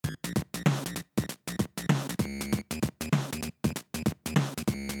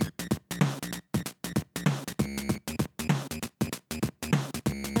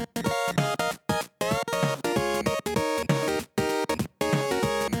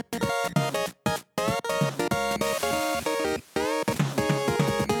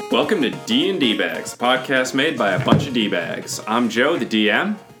Welcome to D&D Bags, a podcast made by a bunch of D-bags. I'm Joe, the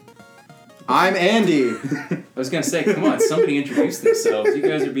DM. I'm Andy. I was gonna say, come on, somebody introduce themselves. You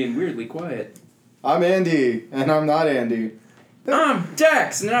guys are being weirdly quiet. I'm Andy, and I'm not Andy. I'm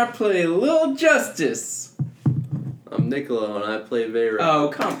Dax, and I play Lil Justice. I'm Niccolo, and I play Veyron. Oh,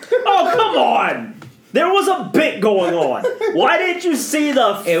 come on! There was a bit going on. Why didn't you see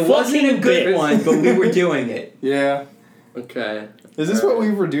the It wasn't a good bit? one, but we were doing it. Yeah. Okay. Is this what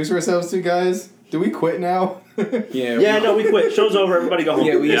we've reduced ourselves to, guys? Do we quit now? Yeah, no, we quit. Show's over. Everybody go home.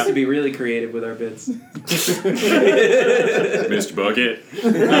 Yeah, we used to be really creative with our bits. Mr. Bucket.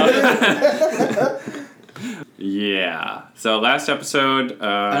 Yeah. So last episode...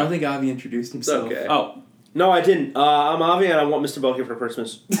 I don't think Avi introduced himself. Okay. Oh. No, I didn't. I'm Avi, and I want Mr. Bucket for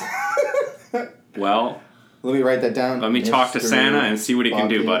Christmas. Well, Let me write that down. let me talk to Mr. Santa and see what he can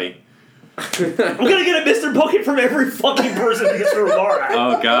do, Bucket. buddy. I'm gonna get a Mr. Bucket from every fucking person in this room, alright?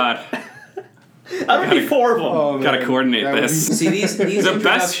 Oh, God. I would be 4 of them. Oh, man. Gotta coordinate That would this. be- See, these The best-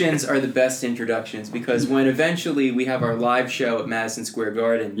 introductions are the best introductions because when eventually we have our live show at Madison Square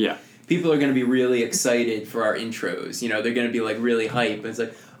Garden, Yeah. people are going to be really excited for our intros. You know, they're going to be like really hype. And it's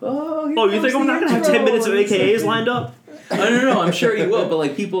like, oh, here Oh, you comes think I'm the not gonna have intro. 10 minutes of And it's AKAs like- lined up? No, I'm sure you will, but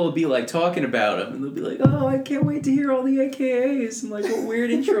like people will be like talking about them, and they'll be like, "Oh, I can't wait to hear all the AKAs and like what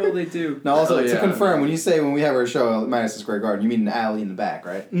weird intro they do." Now, also, Oh, to yeah. confirm, when you say when we have our show at Madison Square Garden, you mean an alley in the back,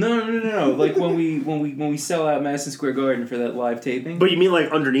 right? No. Like when we sell out Madison Square Garden for that live taping. But you mean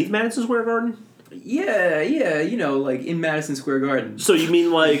like underneath Madison Square Garden? Yeah, you know, like in Madison Square Garden. So you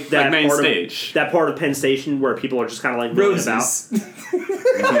mean like that Like main part stage. of that part of Penn Station where people are just kind of like milling about? Roses.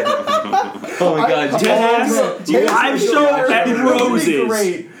 Oh my God, Deadass? Hey, Live hey, show hey, at hey, that'd be Roses.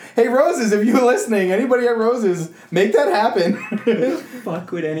 Great. Hey, Roses, if you're listening, anybody at Roses, make that happen.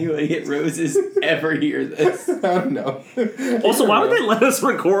 Fuck would anybody at Roses ever hear this? I don't know. Also, why would they let us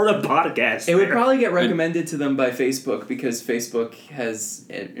record a podcast? It would there? probably get recommended to them by Facebook because Facebook has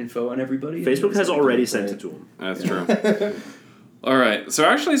info on everybody. Facebook has already sent it to them. That's true. All right. So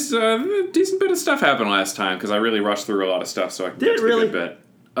actually, a decent bit of stuff happened last time because I really rushed through a lot of stuff so I could Did get it to really? the good bit.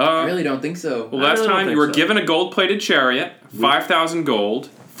 I really don't think so. Well, I last really don't time you think were so. given a gold-plated chariot, 5,000 gold.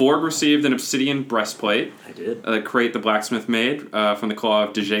 Ford received an obsidian breastplate I did. that Crate the blacksmith made from the claw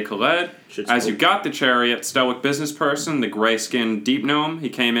of Dejay Khaled. Shit's As cool. you got the chariot, stoic business person, the gray-skinned deep gnome, he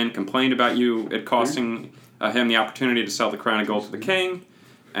came in, complained about you it costing him the opportunity to sell the crown of gold to the king,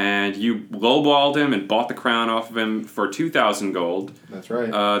 and you lowballed him and bought the crown off of him for 2,000 gold. That's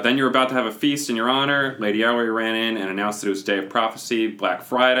right. Then you were about to have a feast in your honor. Lady Ellery ran in and announced that it was Day of Prophecy, Black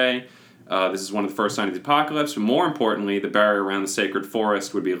Friday. This is one of the first signs of the apocalypse. But more importantly, the barrier around the sacred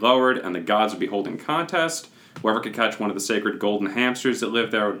forest would be lowered, and the gods would be holding a contest. Whoever could catch one of the sacred golden hamsters that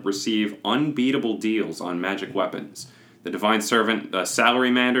lived there would receive unbeatable deals on magic weapons. The divine servant,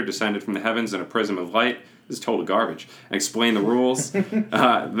 Salarymander, descended from the heavens in a prism of light. This is total garbage. And explained the rules.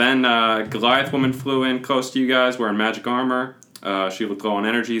 Then Goliath woman flew in close to you guys wearing magic armor. She looked low on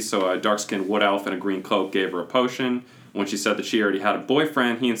energy, so a dark-skinned wood elf in a green cloak gave her a potion. When she said that she already had a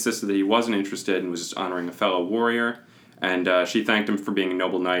boyfriend, he insisted that he wasn't interested and was just honoring a fellow warrior. And she thanked him for being a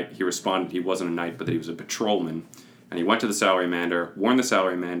noble knight. He responded he wasn't a knight, but that he was a patrolman. And he went to the Salarymander, warned the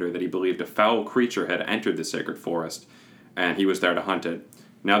Salarymander that he believed a foul creature had entered the sacred forest, and he was there to hunt it.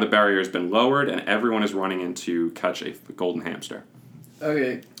 Now the barrier has been lowered, and everyone is running in to catch a golden hamster.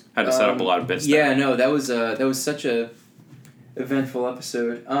 Okay. Had to set up a lot of bits Yeah, there. no, that was such a eventful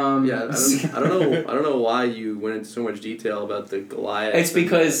episode. Yeah, I don't know why you went into so much detail about the Goliath. It's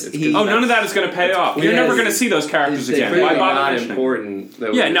because he- Oh, none of that is going to pay off. You're Yeah, never going to see those characters it's again. really Why bother not mentioning?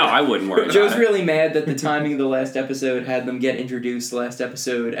 important. Yeah, no, I wouldn't worry about Joe's it. really mad that the timing of the last episode had them get introduced last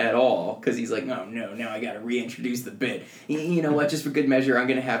episode at all, because he's like, no, now I gotta reintroduce the bit. You know what, just for good measure, I'm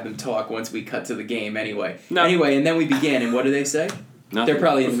gonna have them talk once we cut to the game anyway. No. Anyway, and then we begin, and what do they say? Nothing. They're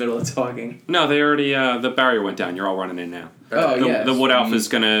probably in the middle of talking. No, they already, the barrier went down. You're all running in now. Oh, the, yeah. The wood elf is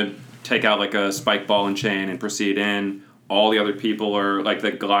going to take out like a spike ball and chain and proceed in. All the other people are, like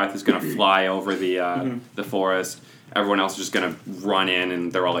the Goliath is going to fly over the forest. Everyone else is just going to run in,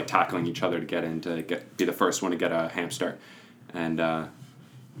 and they're all like tackling each other to get in to be the first one to get a hamster. And,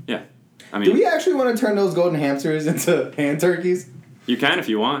 yeah. I mean, Do we actually want to turn those golden hamsters into hand turkeys? you can if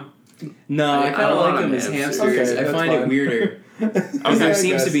you want. No, I kind don't of like want them them as hamsters. hamsters. Okay, I that's find fine. it weirder. Because Okay, there I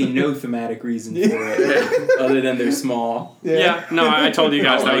seems to guess. be no thematic reason for it, other than they're small. Yeah, no, I told you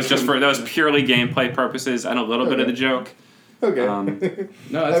guys I that like was just them. that was purely gameplay purposes and a little bit of the joke. Okay.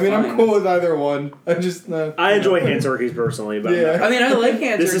 No, I it's mean, fine. I'm cool with either one. I just I enjoy hand turkeys personally, but Yeah. I mean, I like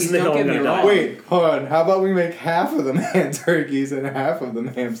hand This turkeys, isn't the don't hill get I'm me gonna wrong. die. Wait, hold on. How about we make half of them hand turkeys and half of them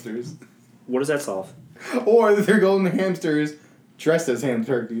hamsters? what does that solve? Or they're golden hamsters dressed as hand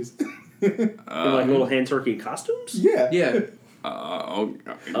turkeys. In like little hand turkey costumes? Yeah. Yeah.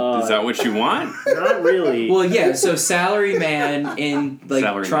 Is that what you want? Not really. Well, yeah. So Salaryman in like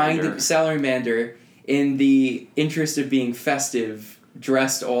Salary-mander. Salamander in the interest of being festive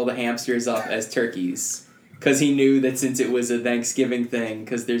dressed all the hamsters up as turkeys because he knew that since it was a Thanksgiving thing,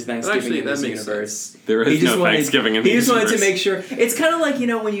 because there's Thanksgiving Actually, in that this makes universe. There He is just no wanted- Thanksgiving in the He just wanted to universe. make sure. It's kind of like, you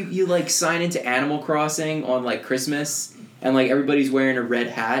know, when you like sign into Animal Crossing on like Christmas and like everybody's wearing a red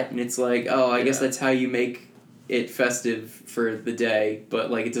hat and it's like, oh, I guess that's how you make it festive for the day,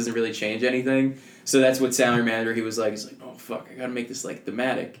 but like it doesn't really change anything. So that's what Salamander, he's like, oh fuck, I gotta make this like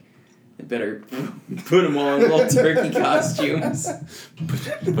thematic. I better put them all in little turkey costumes.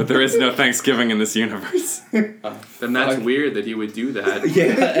 But there is no Thanksgiving in this universe. Oh, Then that's fuck. weird that he would do that.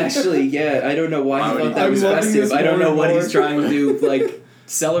 Yeah, actually, yeah. I don't know why Why he would thought he- that I'm was loving festive. this I don't more know and what more. he's trying to like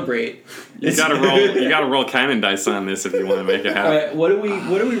celebrate. You gotta roll cannon dice on this if you want to make it All happen. right, what do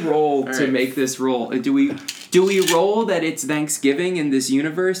we roll to right. make this roll? Do we roll that it's Thanksgiving in this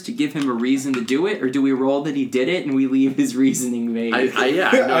universe to give him a reason to do it, or do we roll that he did it and we leave his reasoning vague?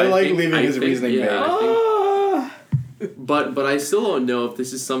 I like leaving his reasoning vague. But I still don't know if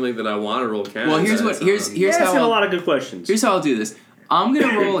this is something that I want to roll canon. Well, here's dice what- here's- on. here's- You're asking how a I'll- lot of good questions. Here's how I'll do this. I'm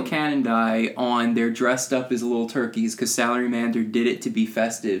gonna roll a cannon die on they're dressed up as little turkeys because Salarymander did it to be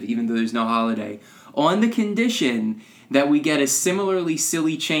festive, even though there's no holiday. On the condition that we get a similarly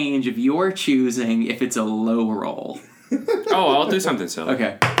silly change of your choosing if it's a low roll. Oh, I'll do something silly.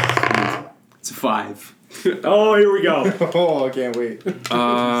 Okay. It's a 5. Oh, here we go. Oh, I can't wait. It's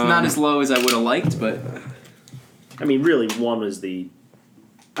not as low as I would have liked, but I mean, really, 1 was the...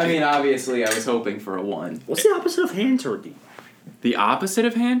 I mean, obviously, I was hoping for a 1. What's the opposite of hand turkey? The opposite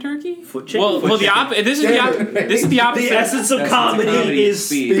of hand turkey? Foot chicken? Well, Foot the chicken. this is the The opposite. essence of Essence of comedy comedy is is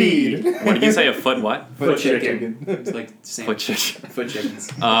speed. speed. What did you say? A foot what? Foot chicken. It's like same. Foot chicken. Foot chickens.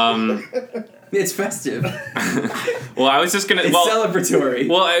 It's festive. Well, I was just gonna. It's celebratory.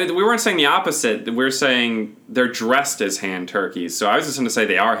 Well, we weren't saying the opposite. We're saying they're dressed as hand turkeys. So I was just going to say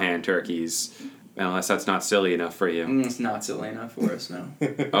they are hand turkeys, unless that's not silly enough for you. It's not silly enough for us, no.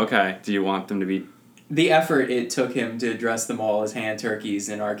 Okay. Do you want them to be? The effort it took him to dress them all as hand turkeys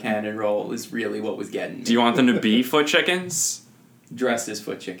in our cannon roll is really what was getting me. Do you want them to be foot chickens? Dressed as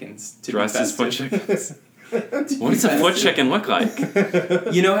foot chickens. To Dressed be as foot festive. chickens. To What be does a foot festive. chicken look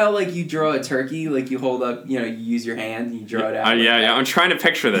like? You know how like you draw a turkey, like you hold up, you use your hand and you draw it out. like Yeah. that? I'm trying to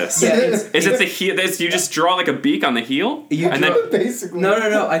picture this. Yeah, Is it the heel? You just draw like a beak on the heel, You and draw- then Basically.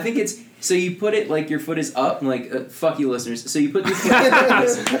 No. I think it's so you put it like your foot is up, and like fuck you, listeners. So you put your foot up like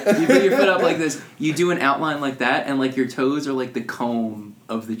this. You put your foot up like this. You do an outline like that, and like your toes are like the comb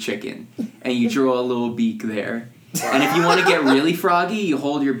of the chicken, and you draw a little beak there. And if you want to get really froggy, you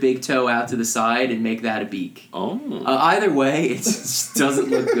hold your big toe out to the side and make that a beak. oh, Either way, it just doesn't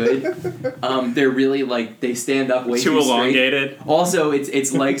look good. They're really like they stand up way too too straight. elongated. Also,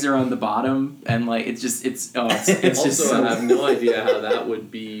 its legs are on the bottom, and like it's just just Also, so I have no idea how that would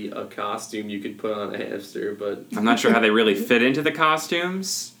be a costume you could put on a hamster, but I'm not sure how they really fit into the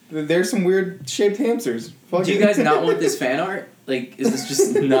costumes. There's some weird shaped hamsters. Fuck Do you it. guys not want this fan art? Like, is this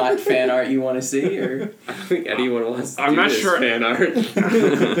just not fan art you want to see, or I don't think anyone wants to I'm do not this sure- fan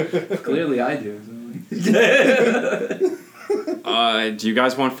art. clearly I do. Do you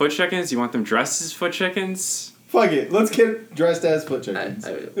guys want foot chickens? Do you want them dressed as foot chickens? Fuck it. Let's get dressed as foot chickens.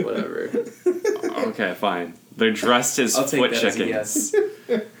 Whatever. Okay, fine. They're dressed as I'll take foot that as a chickens.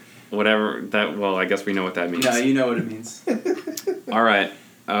 yes. Whatever that. Well, I guess we know what that means. No, you know what it means. All right.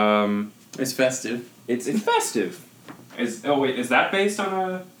 It's festive. It's festive. Is that based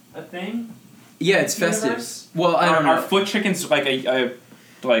on a thing? Yeah, it's festive. Universe? Well, I don't know. Are foot chickens like a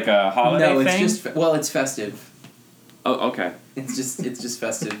holiday no, it's thing? just it's festive. Oh, okay. It's just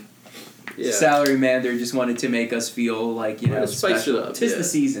festive. Yeah. Salarymander just wanted to make us feel like Spice it special. up, Tis yeah. the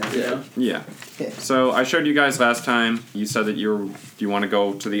season, you Yeah. know. Yeah. So I showed you guys last time. You said that you want to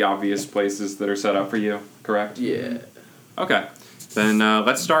go to the obvious places that are set up for you, correct? Yeah. Okay. Then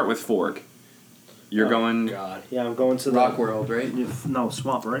let's start with Fork. You're going. God. Yeah, I'm going to Rock World, right? No,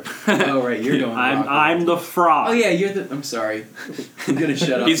 Swamp, right? Oh, right, you're going. Rock World. I'm the frog. Oh yeah, you're the. I'm sorry. I'm gonna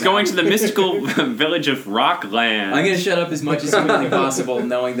shut up. He's now. going to the mystical village of Rockland. I'm gonna shut up as much as humanly possible,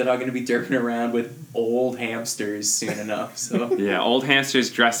 knowing that I'm gonna be derping around with old hamsters soon enough. So Yeah, old hamsters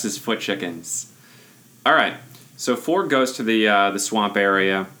dressed as foot chickens. All right, so Ford goes to the swamp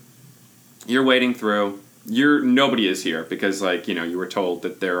area. You're wading through. Nobody is here because, you were told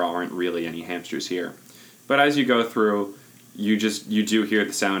that there aren't really any hamsters here. But as you go through, you do hear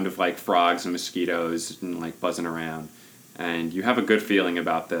the sound of frogs and mosquitoes and buzzing around, and you have a good feeling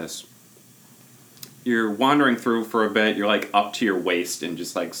about this. you're wandering through for a bit. You're like up to your waist in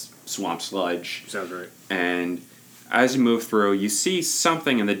just like swamp sludge. Sounds right. And as you move through, you see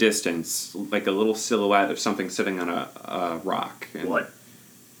something in the distance, like a little silhouette of something sitting on a rock. And What?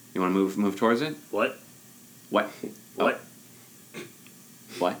 You want to move towards it? What? What? What?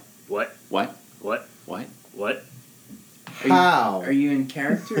 What? What? What? What? What? What? How? Are you in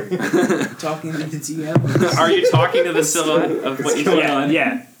character? Talking to the DM? Are you talking to the silhouette of what you see?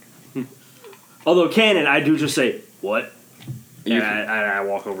 Yeah. Although canon, I do just say what, You- and I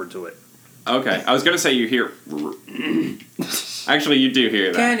walk over to it. Okay, I was gonna say you hear. Actually, you do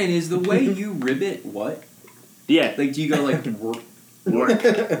hear that. Canon is the way you ribbit what? Yeah. Like, do you go like, work?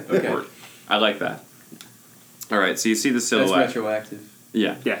 Okay. I like that. All right, so you see the That's silhouette. retroactive.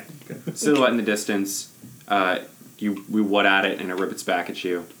 Yeah. Yeah. Silhouette in the distance. We wood at it, and it ribbits back at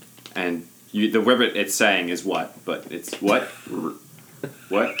you. And the ribbit it's saying is what, but it's what,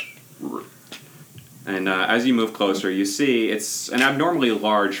 what. And as you move closer, you see it's an abnormally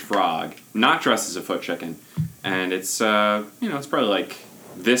large frog, not dressed as a foot chicken, and it's it's probably like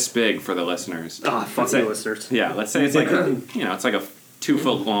this big for the listeners. Ah, fuck Let's say- you, listeners. Yeah, let's say it's like it's like a 2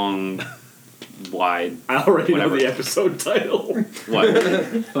 foot long, wide. I already Whatever. know the episode title. What?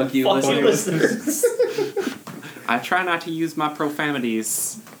 Fuck you, Fuck you, listeners. listeners. I try not to use my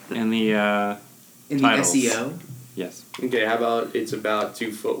profanities in the In the titles. SEO? Yes. Okay, how about it's about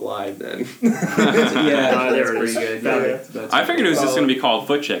 2 foot wide then? Yeah, there that's it pretty is. good. Found Yeah, it. that's I figured it was just Solid. going to be called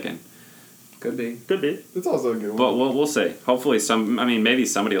foot chicken, Could be. Could be. It's also a good one. but we'll see. Hopefully, maybe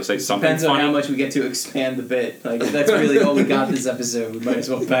somebody will say something Depends on funny. how much we get to expand the bit. Like, if that's really all we got this episode, we might as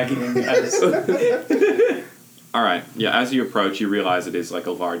well pack it in, guys. All right. Yeah. As you approach, you realize it is like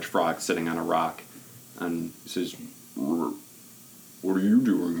a large frog sitting on a rock, and it says, "What are you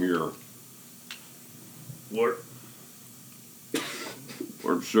doing here?" What?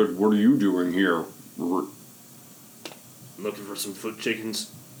 Or it said, "What are you doing here?" Looking for some foot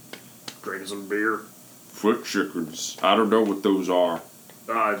chickens. Drinking some beer. Foot chickens. I don't know what those are.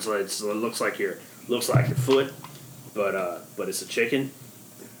 It looks like your foot, but it's a chicken.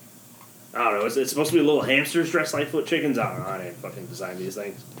 I don't know. It's supposed to be little hamsters dressed like foot chickens. I don't know. I didn't fucking design these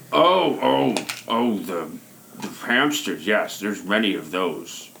things. Oh, the hamsters. Yes, there's many of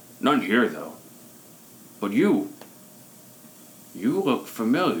those. None here, though. But you look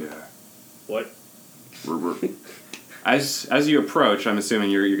familiar. What? As you approach, I'm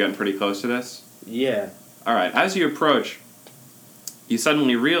assuming you're getting pretty close to this. Yeah. All right. As you approach, you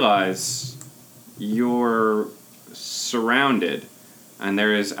suddenly realize you're surrounded, and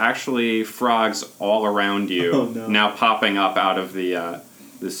there is actually frogs all around you Oh, no. now popping up out of the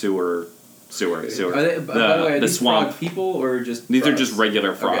sewer. Are they, by the way, are the these swamp. frog people or just These are frogs? just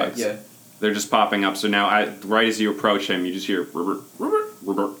regular frogs. Okay, yeah. They're just popping up. So now, right as you approach him, you just hear "Rubbert, rubbert,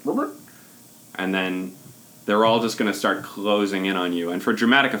 rubbert, rubbert," and then they're all just going to start closing in on you. And for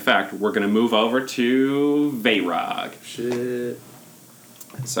dramatic effect, we're going to move over to Veyrog. Shit.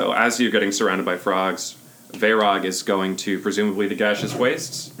 So as you're getting surrounded by frogs, Veyrog is going to presumably the gaseous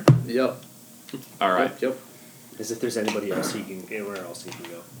wastes. Yep. All right. Yep. As if there's anybody else anywhere else he can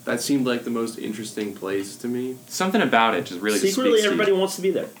go. That seemed like the most interesting place to me. Something about it just really Secretly, speaks to everybody you. wants to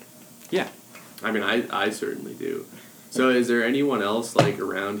be there. Yeah. I mean, I certainly do. So is there anyone else, like,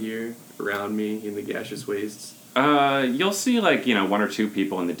 around me, in the gaseous wastes? You'll see, like, 1 or 2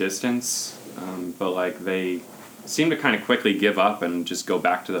 people in the distance, but, like, they seem to kind of quickly give up and just go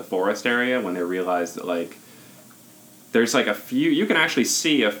back to the forest area when they realize that, like, there's, like, a few... You can actually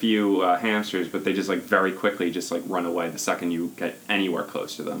see a few hamsters, but they just, like, very quickly just, like, run away the second you get anywhere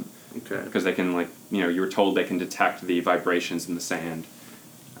close to them. Okay. Because they can, like, you were told they can detect the vibrations in the sand.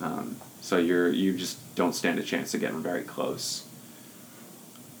 So you just don't stand a chance of getting very close.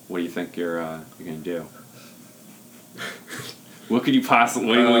 What do you think you're gonna do? What could you possibly?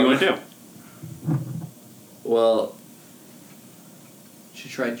 What do you want to do? Well, Should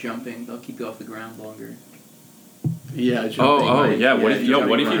try jumping. They'll keep you off the ground longer. yeah. Oh, yeah. What Yeah, if jumping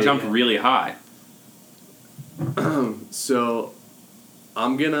what if you right, jumped yeah. really high? So,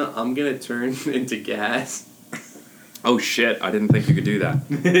 I'm gonna turn into gas. Oh shit! I didn't think you could do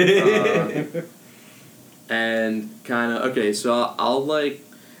that. And kind of okay. So I'll like.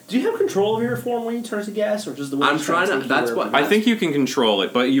 Do you have control of your form when you turn to gas, or just the way I'm you trying to- take you that's wherever- what- I think you can control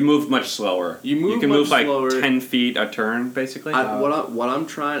it, but you move much slower. You move can much move like slower. 10 feet a turn, basically. What I'm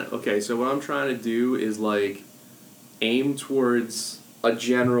trying. Okay, so what I'm trying to do is like aim towards a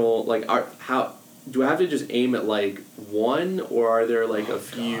general like. How do I have to just aim at like one, or are there like a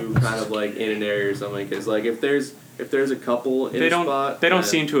few kind of like in an area or something? Because like if there's a couple in They a don't. spot, They don't then-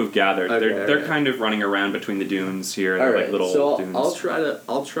 seem to have gathered. Okay, they're okay. kind of running around between the dunes here. All They're right, like little so dunes.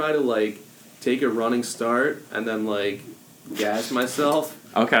 I'll try to like take a running start and then like gas myself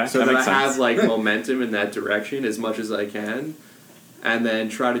Okay, so that that I makes sense. have like momentum in that direction as much as I can, and then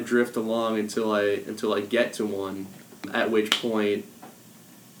try to drift along until I get to one, at which point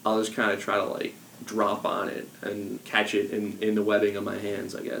I'll just kind of try to like drop on it and catch it in the webbing of my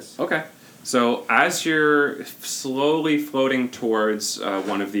hands, I guess. Okay. So as you're slowly floating towards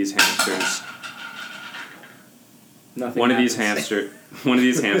one of these hamsters, Nothing one of these happens.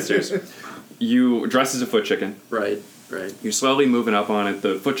 hamsters, you dress as a foot chicken. Right. You're slowly moving up on it.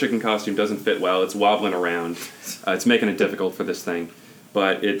 The foot chicken costume doesn't fit well. It's wobbling around. It's making it difficult for this thing,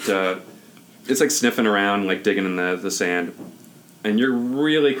 but it's like sniffing around, like digging in the sand, and you're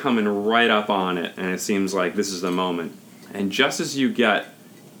really coming right up on it. And it seems like this is the moment. And just as you get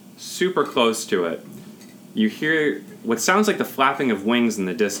super close to it, you hear what sounds like the flapping of wings in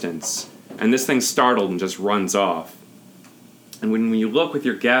the distance, and this thing's startled and just runs off. And when you look with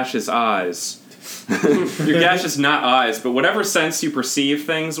your gaseous eyes, your gaseous not eyes, but whatever sense you perceive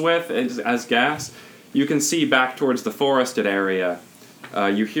things with as gas, you can see back towards the forested area.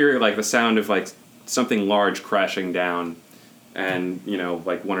 You hear like the sound of like something large crashing down, and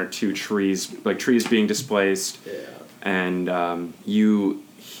like one or two trees, like trees being displaced. Yeah. And you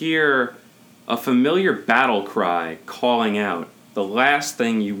hear a familiar battle cry calling out, the last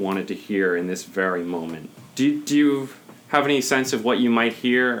thing you wanted to hear in this very moment. Do you have any sense of what you might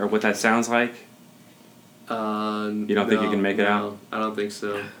hear or what that sounds like? You don't think you can make it out? I don't think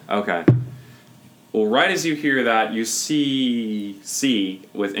so. Okay. Well, right as you hear that, you see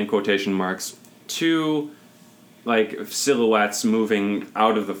with in quotation marks, two like silhouettes moving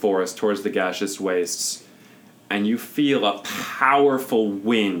out of the forest towards the gaseous wastes, and you feel a powerful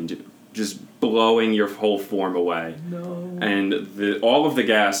wind just blowing your whole form away. No. And all of the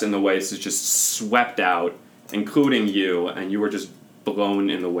gas in the waste is just swept out, including you, and you were just blown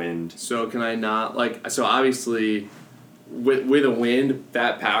in the wind. So can I not so obviously with a wind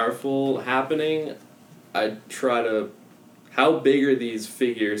that powerful happening, I try to. How big are these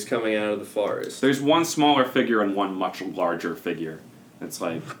figures coming out of the forest? There's one smaller figure and one much larger figure. It's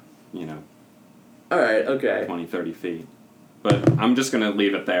like, Alright, okay. 20, 30 feet. But I'm just going to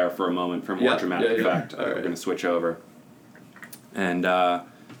leave it there for a moment for more dramatic effect. All We're right. going to switch over. And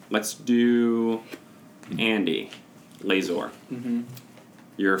let's do Andy, Lazor. Mm-hmm.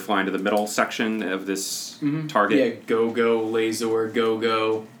 You're flying to the middle section of this target. Yeah, go, Lazor,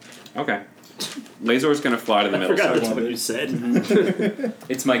 go. Okay. Lazor's going to fly to the I middle forgot that's section. what you said.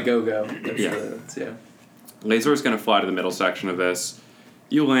 It's my go. Yeah. Yeah. Lazor's going to fly to the middle section of this.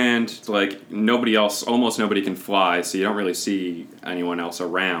 You land, like, almost nobody can fly, so you don't really see anyone else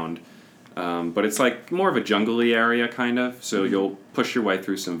around. But it's like more of a jungly area, kind of, so you'll push your way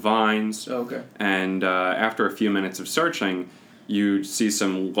through some vines. Okay. And after a few minutes of searching, you see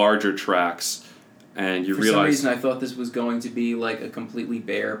some larger tracks, and you For realize... some reason, I thought this was going to be like a completely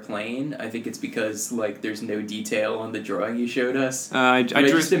bare plain. I think it's because like there's no detail on the drawing you showed us. I But I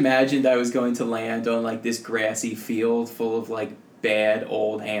drew... just imagined I was going to land on like this grassy field full of like bad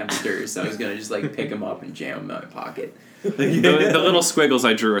old hamsters. I was gonna just like pick them up and jam them in my pocket. the little squiggles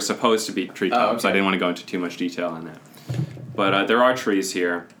I drew are supposed to be treetops. Oh, okay. I didn't want to go into too much detail on that. But there are trees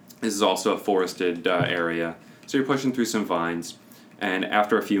here. This is also a forested area. So you're pushing through some vines. And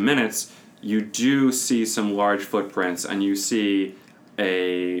after a few minutes, you do see some large footprints. And you see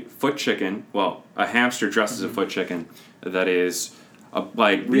a foot chicken, well, a hamster dressed as a foot chicken that is,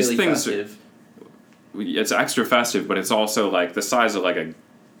 like, these Really things... festive. It's extra festive, but it's also, like, the size of, like, a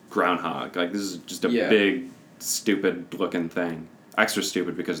groundhog. Like, this is just a big, stupid-looking thing. Extra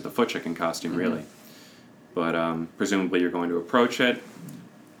stupid because of the foot chicken costume, really. But presumably you're going to approach it,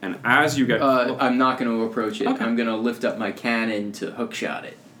 and as you get... I'm not going to approach it. Okay. I'm going to lift up my cannon to hookshot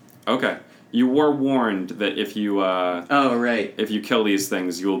it. Okay. You were warned that if you Oh, right. if you kill these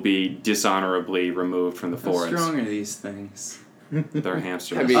things, you will be dishonorably removed from the How forest. strong are these things? They're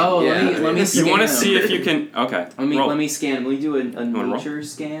hamsters. I mean, Oh, yeah, let me you scan want to them. see if you can... Okay. roll. Let me scan. Let me do a roll? nature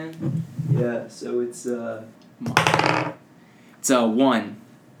scan. Yeah, so it's it's a 1.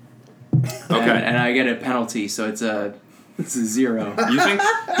 Okay. And I get a penalty, so it's a 0.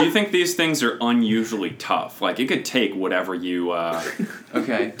 You think these things are unusually tough? Like, it could take whatever you...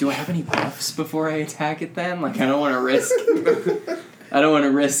 Okay. Do I have any buffs before I attack it then? Like I don't want to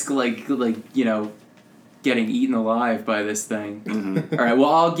risk like getting eaten alive by this thing. Mhm. All right.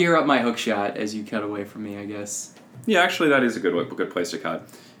 Well, I'll gear up my hook shot as you cut away from me, I guess. Yeah, actually, that is a good place to cut.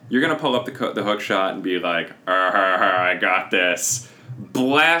 You're going to pull up the hook shot and be like, I got this.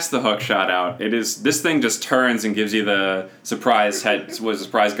 Blast the hook shot out. This thing just turns and gives you the surprise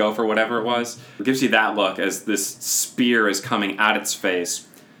gopher, whatever it was. It gives you that look as this spear is coming at its face.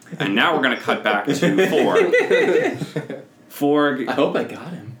 And now we're going to cut back to Forg. Forg, I hope I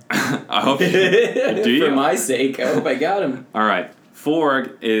got him. I hope you do. For You? my sake, I hope I got him. All right.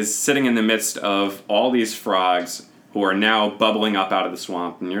 Forg is sitting in the midst of all these frogs who are now bubbling up out of the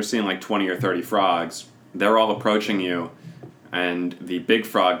swamp, and you're seeing like 20 or 30 frogs. They're all approaching you, and the big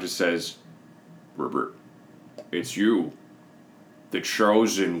frog just says, "Robert, it's you, the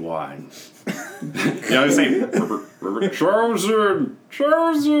chosen one." You know what I'm saying? Robert, chosen.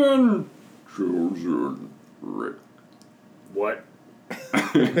 Rick. What?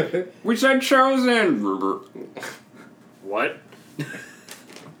 We said chosen. Robert. What?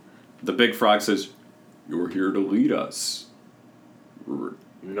 The big frog says, "You're here to lead us." Robert.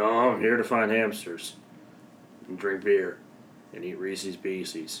 No, I'm here to find hamsters. And drink beer. And eat Reese's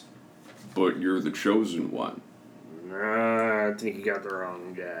Pieces. But you're the chosen one. Nah, I think you got the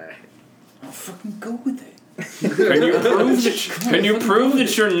wrong guy. I'll fucking go with it. Can you prove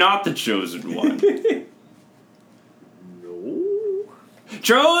that you're not the chosen one? No.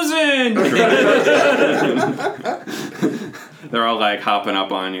 Chosen! They're all like hopping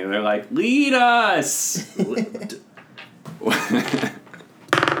up on you. They're like, lead us!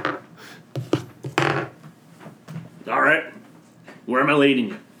 All right. Where am I leading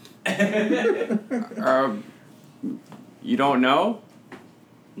you? You don't know?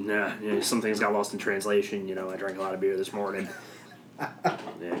 Nah, some things got lost in translation. You know, I drank a lot of beer this morning.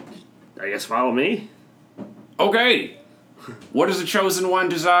 Yeah, I guess follow me. Okay. What does the chosen one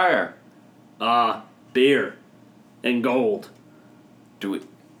desire? Beer and gold. Do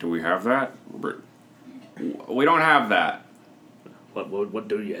we have that? We don't have that. What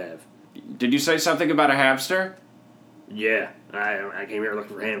do you have? Did you say something about a hamster? Yeah, I came here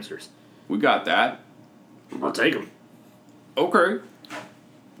looking for hamsters. We got that. I'll take them. Okay.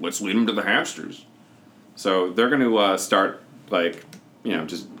 Let's lead them to the hamsters. So they're going to start, like,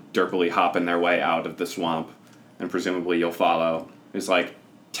 just derpily hopping their way out of the swamp. And presumably you'll follow. There's, like,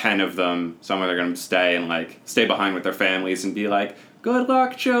 10 of them. Some of them are going to stay and, like, stay behind with their families and be like, good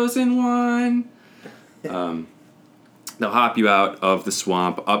luck, chosen one. They'll hop you out of the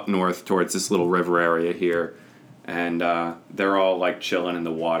swamp up north towards this little river area here. And they're all, like, chilling in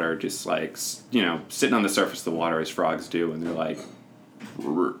the water, just, like, sitting on the surface of the water as frogs do. And they're like,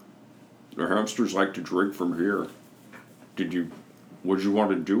 the hamsters like to drink from here. What did you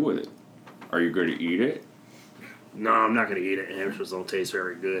want to do with it? Are you going to eat it? No, I'm not gonna eat it. Hamsters don't taste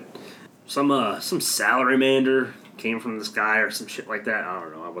very good. Some salamander came from the sky or some shit like that. I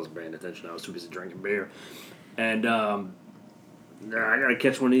don't know. I wasn't paying attention. I was too busy drinking beer. And I gotta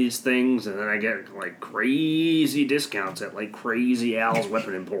catch one of these things, and then I get like crazy discounts at like Crazy Al's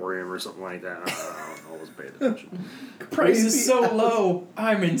Weapon Emporium or something like that. I don't know. I wasn't paying attention. Price is so low.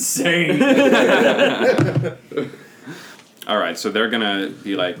 I'm insane. All right, so they're gonna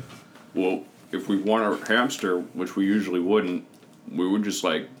be like, well, if we want a hamster, which we usually wouldn't, we would just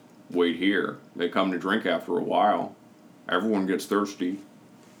like wait here. They come to drink after a while. Everyone gets thirsty.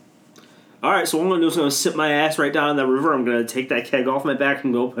 All right, so what I'm gonna do is I'm gonna sit my ass right down in that river. I'm gonna take that keg off my back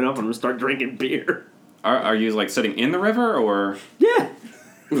and go open up. I'm gonna start drinking beer. Are you like sitting in the river or Yeah.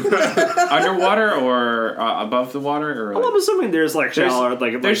 underwater or above the water or? Well, I'm assuming there's like shallower,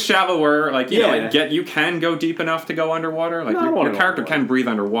 There's shallower, Yeah. you can go deep enough to go underwater. Like No, I don't your wanna go character underwater. can breathe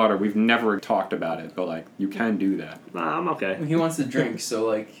underwater. We've never talked about it, but like you can do that. Nah, I'm okay. He wants to drink, so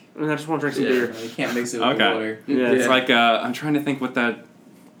like, I just want to drink some beer. he can't mix it with Okay. the water. Yeah. It's like I'm trying to think what that.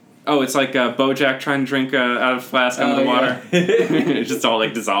 Oh, it's like BoJack trying to drink out of a flask under the water. It just all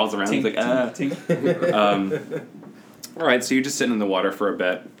like dissolves around. Tink, It's like tink, tink. All right, so you're just sitting in the water for a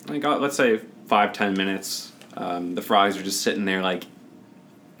bit. Like let's say 5-10 minutes. The frogs are just sitting there like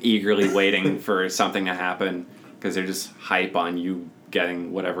eagerly waiting for something to happen because they're just hype on you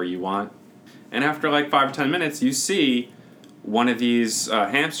getting whatever you want. And after like 5 or 10 minutes, you see one of these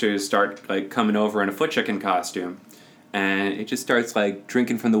hamsters start like coming over in a foot chicken costume. And it just starts like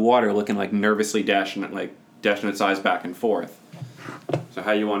drinking from the water, looking like nervously dashing its eyes back and forth. So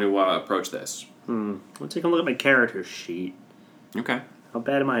how you want to approach this? I'll take a look at my character sheet. Okay. How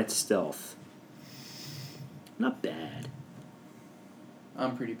bad am I at stealth? Not bad.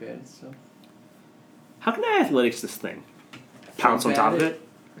 I'm pretty bad, so. How can I athletics this thing? Pounce on top of it?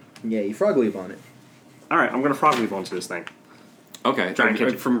 Yeah, you frog leap on it. Alright, I'm gonna frog leap onto this thing. Okay. Try and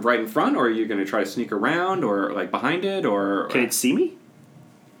catch it. From right in front, or are you going to try to sneak around, or like behind it, or? Can it see me?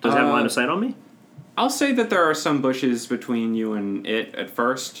 Does it have line of sight on me? I'll say that there are some bushes between you and it at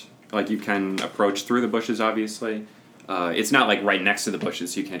first. Like you can approach through the bushes, obviously. It's not like right next to the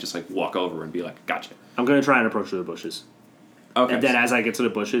bushes, so you can't just like walk over and be like, "Gotcha." I'm gonna try and approach through the bushes. Okay. And then as I get to the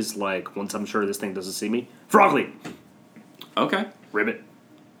bushes, like once I'm sure this thing doesn't see me, frog leap! Okay. Ribbit.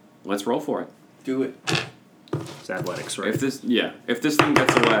 let's roll for it. Do it. It's athletics, right? If this thing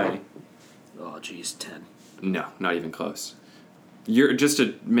gets away, Oh, geez, 10. no, not even close. You're just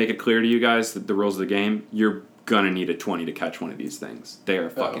to make it clear to you guys that the rules of the game. You're gonna need a 20 to catch one of these things. They are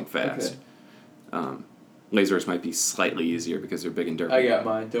fucking fast. Lasers might be slightly easier because they're big and derpy. I got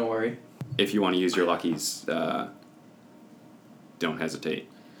mine. Don't worry. If you want to use your luckies, don't hesitate.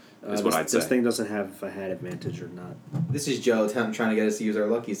 Is what I'd say. This thing doesn't have if I had advantage or not. This is Joe trying to get us to use our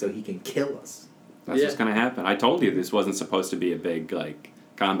lucky so he can kill us. That's what's gonna happen. I told you this wasn't supposed to be a big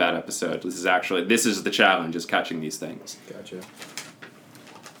combat episode. This is the challenge, is catching these things. Gotcha.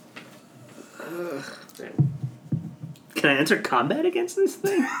 Can I enter combat against this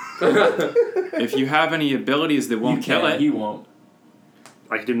thing? If you have any abilities that won't kill it, He won't.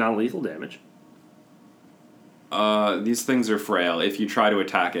 I can do non-lethal damage. these things are frail. If you try to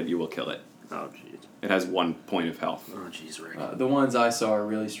attack it, you will kill it. Oh, jeez. It has 1 point of health. Oh, jeez, Rick. The ones I saw are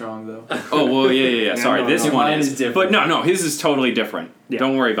really strong, though. Oh, well, yeah. Sorry, no, this no, one mine is is different. But no, his is totally different. Yeah.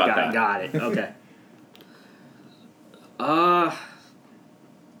 Don't worry about that. Got it. Okay.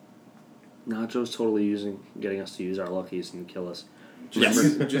 Nacho's totally getting us to use our luckies and kill us. Yes.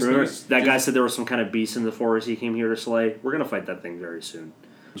 Remember that guy said there was some kind of beast in the forest he came here to slay? We're going to fight that thing very soon.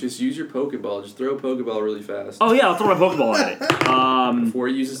 Just use your Pokeball. Just throw a Pokeball really fast. Oh, yeah, I'll throw my Pokeball at it. Before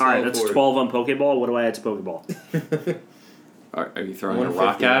you use a Alright, that's 12 on Pokeball. What do I add to Pokeball? Are you throwing a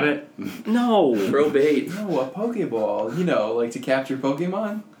rock at it? No. Throw bait. No, a Pokeball. You know, like to capture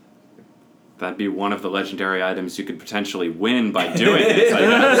Pokemon. That'd be one of the legendary items you could potentially win by doing this, I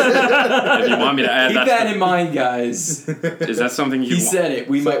guess. If you want me to add Keep that in mind, guys. Is that something you He said it.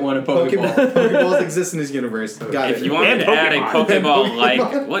 We might want a Pokeball. Pokeballs exist in this universe. Got If it. you want me And to add a Pokemon. Pokeball like...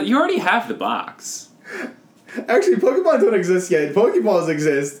 Well, you already have the box. Actually, Pokemon don't exist yet. Pokeballs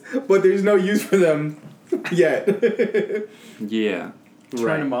exist, but there's no use for them yet. Yeah.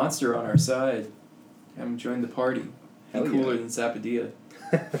 Trying a monster on our side. Have him join the party. Hell Cooler yeah. than Sapadilla.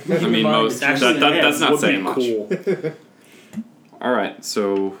 I mean, most... Actually, that's not would be saying much. cool. Alright,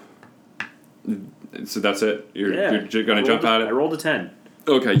 so that's it? You're going to I jump rolled at I it? rolled a 10.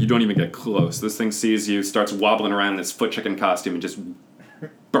 Okay, you don't even get close. This thing sees you, starts wobbling around in its foot chicken costume, and just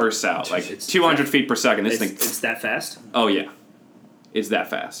bursts out. Like, It's 200 feet per second. This thing... It's that fast? Oh, yeah. It's that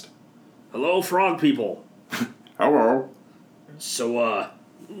fast. Hello, frog people. Hello. So,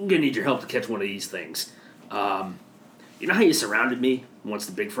 I'm gonna need your help to catch one of these things. You know how you surrounded me once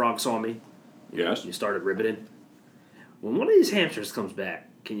the big frog saw me? Yes? You started ribbiting? When one of these hamsters comes back,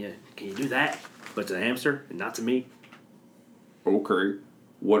 can you do that? But to the hamster and not to me? Okay.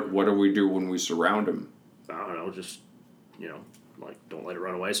 What do we do when we surround him? I don't know, just, don't let it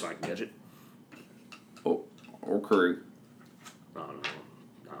run away so I can catch it. Oh, okay. I don't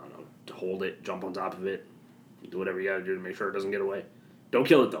know, to hold it, jump on top of it, do whatever you gotta do to make sure it doesn't get away. Don't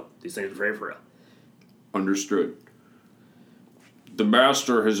kill it, though. These things are very frail. Understood. The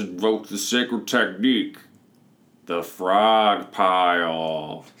master has invoked the sacred technique. The frog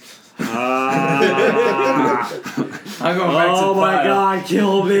pile. I'm going back to the pile. God,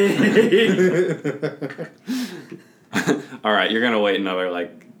 kill me! Alright, you're gonna wait another,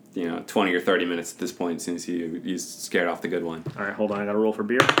 20 or 30 minutes at this point since you scared off the good one. Alright, hold on, I gotta roll for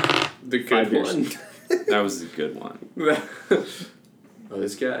beer. The 5 good years. one. That was a good one. Oh,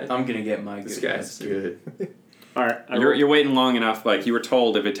 this guy. I'm gonna get my This good guy's master. good. Alright, You're waiting long enough. Like, you were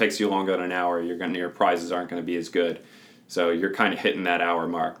told if it takes you longer than an hour, your prizes aren't going to be as good. So you're kind of hitting that hour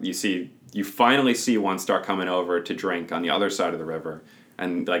mark. You finally see one start coming over to drink on the other side of the river.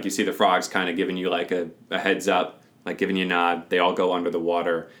 And, you see the frogs kind of giving you, a heads up, giving you a nod. They all go under the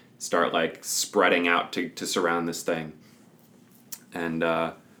water, start, spreading out to surround this thing. And,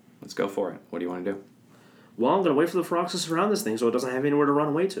 let's go for it. What do you want to do? Well, I'm gonna wait for the frogs to surround this thing so it doesn't have anywhere to run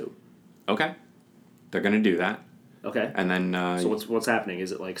away to. Okay. They're going to do that. Okay. And then... So what's happening?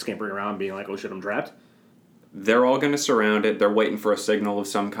 Is it scampering around being like, oh shit, I'm trapped? They're all going to surround it. They're waiting for a signal of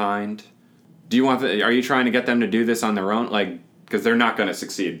some kind. Do you are you trying to get them to do this on their own? Because they're not going to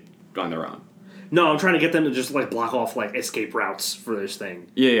succeed on their own. No, I'm trying to get them to just block off escape routes for this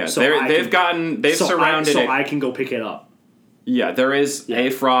thing. Yeah. So They've surrounded it. So I can go pick it up. Yeah, there is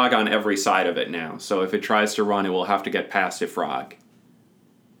a frog on every side of it now. So if it tries to run, it will have to get past a frog.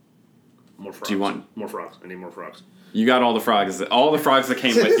 More frogs. Do you want more frogs? I need more frogs. You got all the frogs. All the frogs that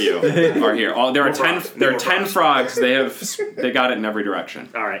came with you are here. There are 10. There are 10 frogs. They got it in every direction.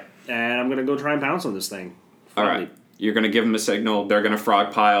 All right, and I'm gonna go try and pounce on this thing. All right. You're gonna give them a signal. They're gonna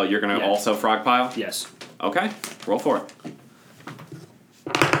frog pile. You're gonna also frog pile. Yes. Okay. Roll for it.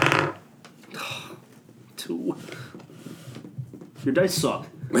 2. Your dice suck.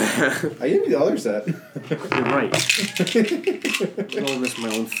 I gave you the other set. You're right. I don't miss my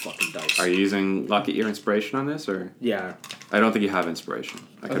own fucking dice. Are you using lucky your inspiration on this, or Yeah. I don't think you have inspiration.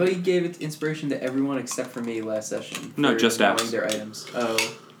 I thought you gave it inspiration to everyone except for me last session. No, for just knowing Dax. their items. Oh,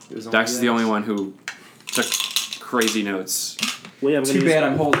 it was Dax is the only Dax. one who took crazy notes. Well, yeah, I'm gonna Too use- bad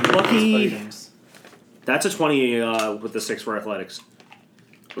I'm holding Lucky- those items. That's a 20 with the 6 for athletics.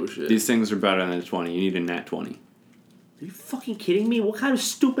 Oh shit. These things are better than a 20. You need a nat 20. Are you fucking kidding me? What kind of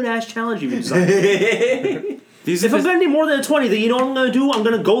stupid ass challenge have you designed? These If are I'm the- gonna need more than a 20, then you know what I'm gonna do? I'm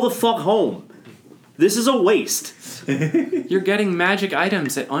gonna go the fuck home. This is a waste. You're getting magic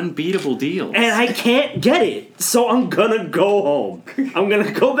items at unbeatable deals. And I can't get it. So I'm gonna go home. I'm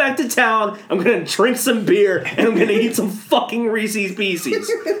gonna go back to town. I'm gonna drink some beer. And I'm gonna eat some fucking Reese's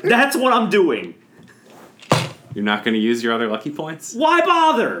Pieces. That's what I'm doing. You're not going to use your other lucky points? Why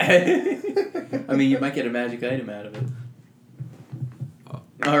bother? I mean, you might get a magic item out of it.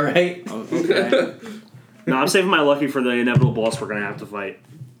 All right. Oh, okay. No, I'm saving my lucky for the inevitable boss we're gonna have to fight.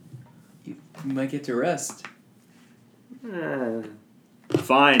 You might get to rest.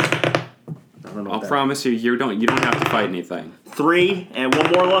 Fine. I don't know. I'll what that- promise you don't have to fight anything. 3 and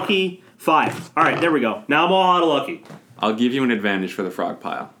 1 more lucky. 5. All right, there we go. Now I'm all out of lucky. I'll give you an advantage for the frog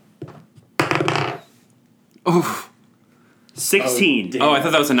pile. Oh, 16. damn. oh, I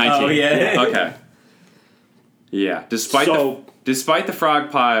thought that was a 19. Oh, yeah. Okay. Yeah, despite the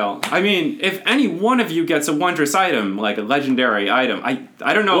frog pile. I mean, if any one of you gets a wondrous item, like a legendary item,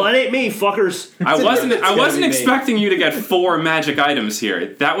 I don't know. Well, it ain't me, fuckers. I wasn't gotta be me. expecting you to get 4 magic items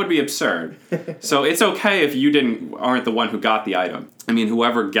here. That would be absurd. So it's okay if you aren't the one who got the item. I mean,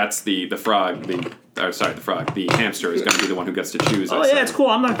 whoever gets the hamster is going to be the one who gets to choose. Oh I yeah, said. it's cool.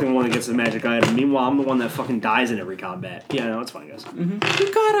 I'm not the one that gets the magic item. Meanwhile, I'm the one that fucking dies in every combat. Yeah, no, it's fine, guys.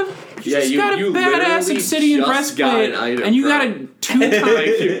 You got a Yeah, just you- got a you badass literally obsidian just got breastplate, an item, and you bro. got a 2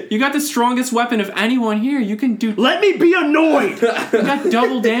 times. You got the strongest weapon of anyone here. You can do. Let me be annoyed. You got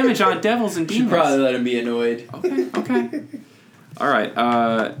double damage on devils and You should demons. probably let him be annoyed. Okay. All right.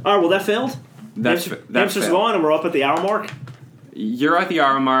 All right, well that failed. That's Hamster's failed. gone, and we're up at the hour mark. You're at the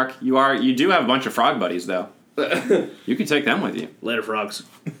hour mark. You do have a bunch of frog buddies though. You can take them with you. Later, frogs.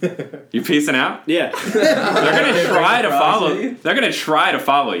 You peacing out? Yeah, They're gonna try to Frogs follow. with you? They're gonna try to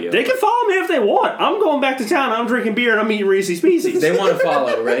follow you. they can follow me if they want. I'm going back to town. I'm drinking beer and I'm eating Reese's Pieces. They want to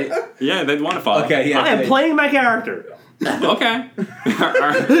follow, right? Yeah, they'd want to follow. Okay, yeah. I am good. playing my character. Okay.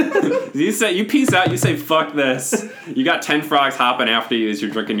 You peace out. You say fuck this. You got 10 frogs hopping after you as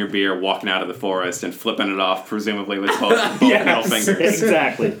you're drinking your beer, walking out of the forest, and flipping it off, presumably with both middle fingers.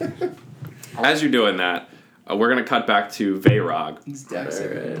 exactly. As you're doing that, we're gonna cut back to Veyrog. Is Dax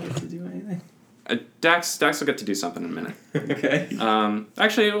ever able to do anything? Dax will get to do something in a minute. Okay.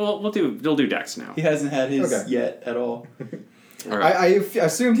 Actually, we'll do Dax now. He hasn't had his Okay. yet at all. All right. I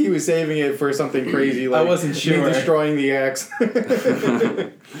assumed he was saving it for something crazy, like I wasn't me sure. destroying the axe.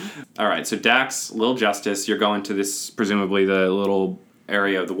 All right, so Dax, Lil Justice, you're going to this, presumably the little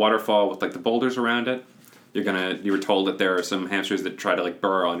area of the waterfall with like the boulders around it. You were told that there are some hamsters that try to like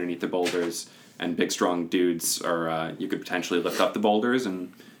burrow underneath the boulders, and big strong dudes, or you could potentially lift up the boulders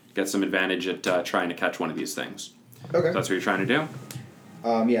and get some advantage at trying to catch one of these things. Okay. So that's what you're trying to do?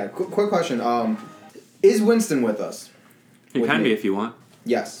 Yeah. Quick question. Is Winston with us? You With can me. be if you want.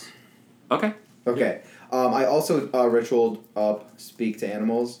 Yes. Okay, Okay. I also ritualed up speak to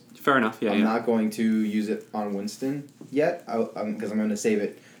animals. fair enough. Yeah, I'm yeah. not going to use it on Winston yet, because I'm going to save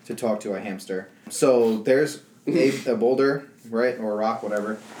it to talk to a hamster. So there's a boulder, right, or a rock,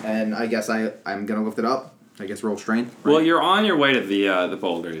 whatever, and I guess I'm going to lift it up. I guess roll strength. Right? Well, you're on your way to the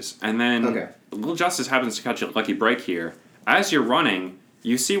boulders, and then Okay. Little Justice happens to catch a lucky break here. As you're running,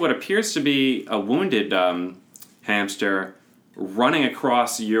 you see what appears to be a wounded hamster running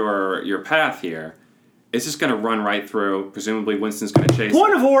across your path here. It's just going to run right through. Presumably, Winston's going to chase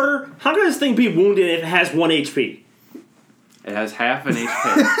Point it. of order. How can this thing be wounded if it has 1 HP? It has half an HP.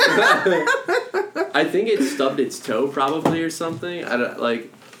 I think it stubbed its toe, probably, or something. I don't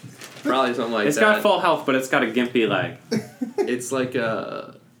probably something like It's that. got full health, but it's got a gimpy leg. It's like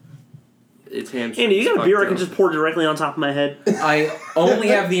it's hamstring. Andy, you got a beer I can just pour directly on top of my head? I only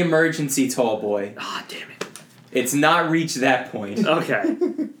have the emergency, tall boy. Ah, damn it. It's not reached that point. Okay.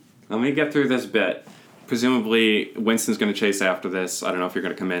 Let me get through this bit. Presumably, Winston's going to chase after this. I don't know if you're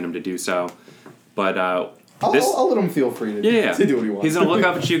going to command him to do so. But this... I'll let him feel free to, Yeah. to do what he wants. He's gonna look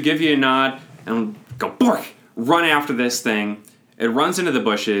up at you, give you a nod, and go bork, run after this thing. It runs into the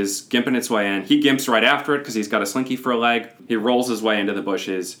bushes, gimping its way in. He gimps right after it because he's got a slinky for a leg. He rolls his way into the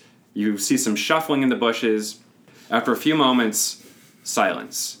bushes. You see some shuffling in the bushes. After a few moments,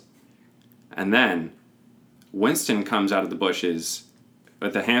 silence. And then Winston comes out of the bushes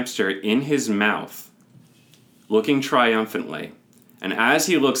with the hamster in his mouth, looking triumphantly. And as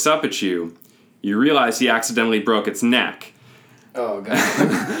he looks up at you, you realize he accidentally broke its neck. Oh, God.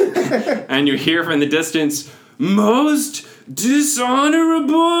 And you hear from the distance, "Most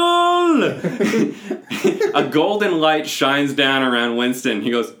dishonorable!" A golden light shines down around Winston.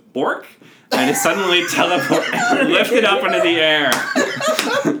 He goes, "Bork?" And it suddenly lifted up into the air.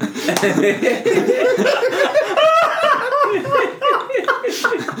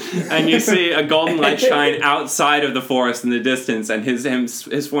 And you see a golden light shine outside of the forest in the distance, and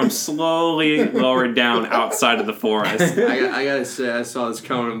his form slowly lowered down outside of the forest. I gotta say, I saw this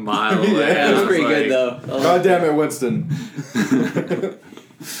coming a mile away. Yeah, it was pretty good though. God damn it, Winston.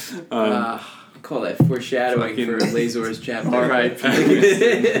 I call that foreshadowing Fucking- for Lazor's chapter. All right.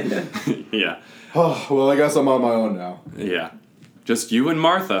 Yeah, Oh, well, I guess I'm on my own now. yeah. Just you and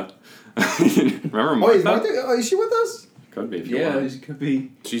Martha. Remember Martha? Oh, is Martha? Oh, is she with us? Could be if you Yeah, want. it could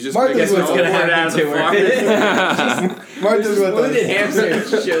be. She's just Martha's gonna get what's gonna teleported out of the forest. Martha's with Wounded us.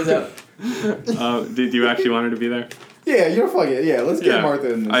 hamster shows up. Did you actually want her to be there? Yeah, you know, fuck it. Yeah, let's get Yeah.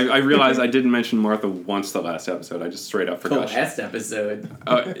 Martha in this. I realized I didn't mention Martha once the last episode. I just straight up The forgot. last episode.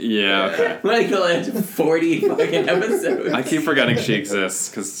 Yeah, okay. What I call it 40 fucking episodes. I keep forgetting she exists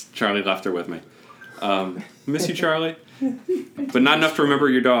because Charlie left her with me. Miss you, Charlie. But not enough to remember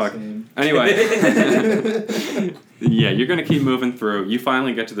your dog. Anyway. Yeah, you're going to keep moving through. You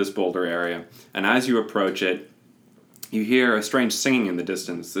finally get to this boulder area. And as you approach it, you hear a strange singing in the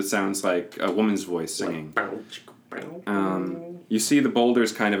distance. It sounds like a woman's voice singing. You see the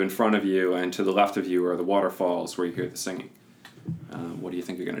boulders kind of in front of you, and to the left of you are the waterfalls where you hear the singing. What do you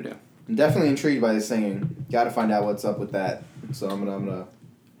think you're going to do? I'm definitely intrigued by the singing. Got to find out what's up with that. So I'm gonna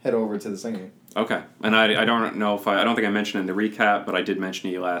head over to the singing. Okay, and I don't know if I don't think I mentioned in the recap, but I did mention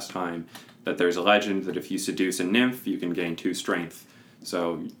to you last time that there's a legend that if you seduce a nymph, you can gain 2 strength.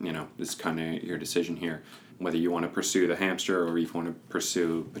 So, you know, this is kind of your decision here, whether you want to pursue the hamster or if you want to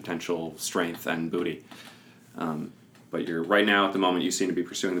pursue potential strength and booty. But you're right now at the moment you seem to be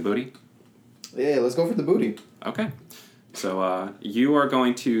pursuing the booty. Yeah, let's go for the booty. Okay, so you are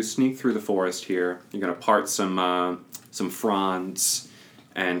going to sneak through the forest here. You're going to part some fronds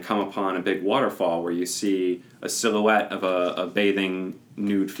and come upon a big waterfall where you see a silhouette of a bathing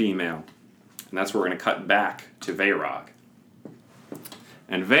nude female. And that's where we're going to cut back to Veyrog.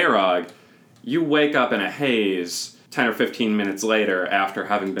 And Veyrog, you wake up in a haze 10 or 15 minutes later after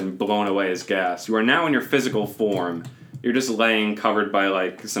having been blown away as gas. You are now in your physical form. You're just laying covered by,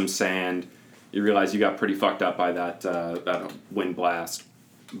 like, some sand. You realize you got pretty fucked up by that wind blast.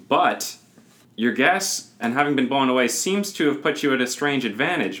 But your guess, and having been blown away, seems to have put you at a strange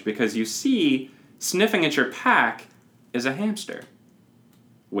advantage because you see, sniffing at your pack, is a hamster.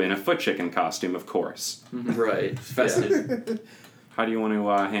 In a foot chicken costume, of course. Right. Festive. How do you want to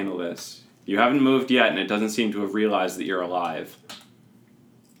handle this? You haven't moved yet, and it doesn't seem to have realized that you're alive.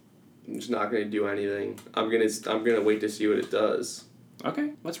 I'm just not gonna do anything. I'm gonna wait to see what it does.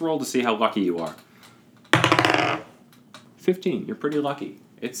 Okay, let's roll to see how lucky you are. 15. You're pretty lucky.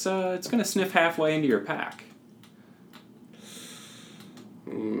 It's gonna sniff halfway into your pack.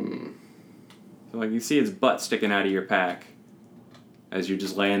 So, like, you see its butt sticking out of your pack as you're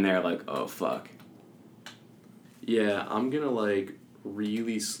just laying there like, oh fuck. Yeah, I'm gonna like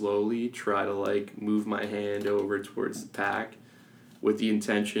really slowly try to like move my hand over towards the pack with the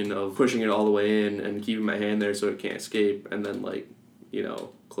intention of pushing it all the way in and keeping my hand there so it can't escape, and then like, you know,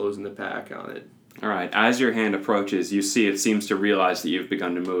 closing the pack on it. All right, as your hand approaches, you see it seems to realize that you've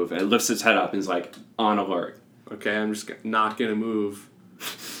begun to move, and it lifts its head up and is like on alert. Okay, I'm just not gonna move.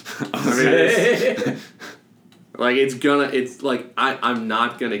 Okay. Like I'm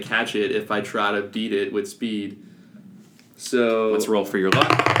not gonna catch it if I try to beat it with speed. So Let's roll for your luck.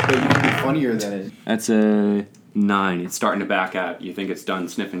 But you can be funnier than it. That's a 9. It's starting to back out. You think it's done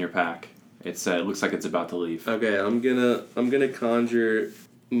sniffing your pack. It looks like it's about to leave. Okay, I'm gonna conjure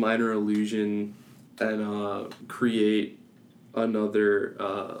minor illusion and create another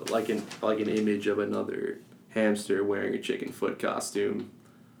like an image of another hamster wearing a chicken foot costume.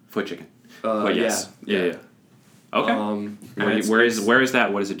 Foot chicken. But yes. Yeah. Okay. And Where is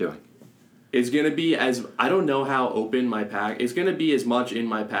that? What is it doing? It's gonna be I don't know how open my pack. It's gonna be as much in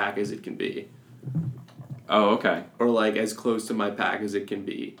my pack as it can be, Oh, okay. or like as close to my pack as it can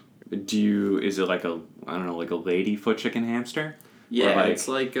be. Is it like a lady foot chicken hamster? Yeah, like- it's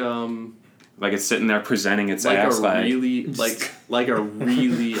like Like it's sitting there presenting its like ass a like really like a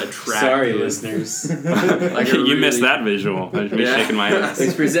really attractive. Sorry, listeners. Like a you missed really- that visual. I was me Yeah. shaking my ass.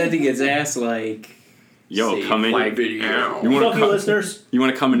 It's presenting its ass like. Yo, Save come in. my video. You want Fuck to you, listeners. You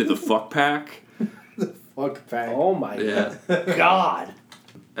want to come into the fuck pack? Fuck pack. Oh my Yeah. God.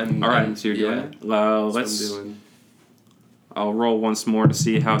 And All right, so you're doing it. That's what I'm Let's. doing. I'll roll once more to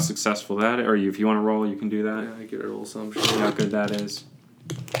see how successful that. Or if you want to roll, you can do that. Yeah, I get a roll some See shit. how good that is.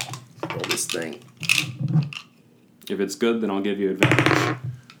 Roll this thing. If it's good, then I'll give you advantage.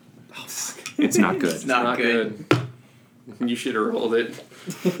 It's not good. It's not good. You should have rolled it.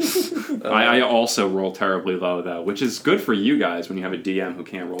 I also roll terribly low though, which is good for you guys when you have a DM who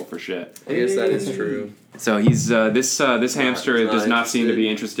can't roll for shit. I guess that is true. So he's this hamster he's not does not seem to be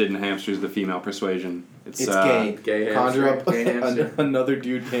interested. interested in hamsters. The female persuasion. It's gay. Gay Conjure hamster. up Gay hamster. another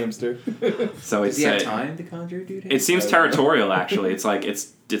dude hamster. So Does it's he have time to conjure, dude? it seems territorial actually. It's like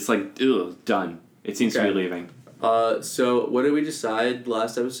ugh, done. It seems to be Okay. leaving. So what did we decide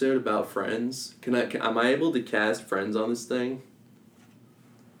last episode about friends? Am I able to cast friends on this thing?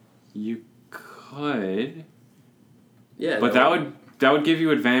 You could, Yeah. but that would give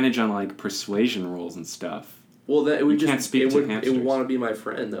you advantage on like persuasion rolls and stuff. Well, that it would You just can't speak it to would hamsters. it would want to be my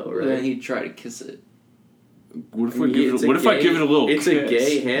friend though, Then right? he'd try to kiss it. What if I mean, I give it a little? It's kiss? a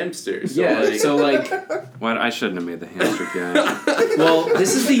gay hamster. So Yeah, like, so like, What? I shouldn't have made the hamster gay. well,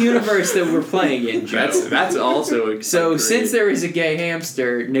 this is the universe that we're playing in, Joe. that's also So agreed. since there is a gay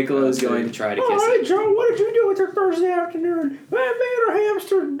hamster, Nicolo's going to try to kiss it. Joe, what did you do with your Thursday afternoon? I made a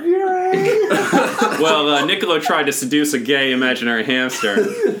hamster gay. Well, Niccolo tried to seduce a gay imaginary hamster.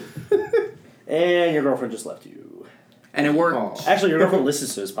 And your girlfriend just left you. And it worked. Aw. Actually, your girlfriend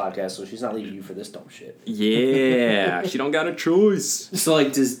listens to this podcast, so she's not leaving you for this dumb shit. Yeah, she don't got a choice. So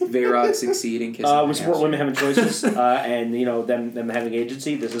like, does Veyrod succeed in kissing the We support hamster? women having choices, and you know them having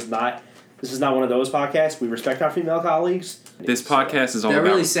agency. This is not one of those podcasts. We respect our female colleagues. This podcast is all That about.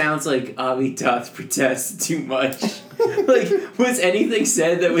 really sounds like Avi doth protest too much. Like, was anything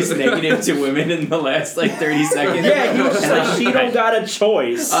said that was negative to women in the last, 30 seconds? Yeah, he was just like, she don't got a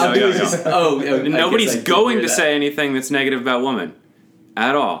choice. No, yeah, yeah. Oh, Nobody's I did going hear to that. say anything that's negative about women.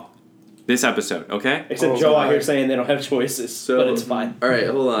 At all. This episode, okay? Except Oh, Joe out God. here saying they don't have choices, So- but it's fine. All right,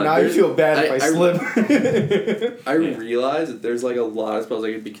 hold on. Now you There's- feel bad if I slip. I realize that there's a lot of spells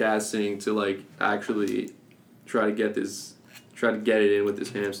I could be casting to actually try to get it in with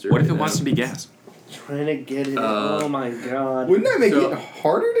this hamster. What if right it wants now. to be gas? Trying to get it. Uh, Oh my god. Wouldn't that make So- it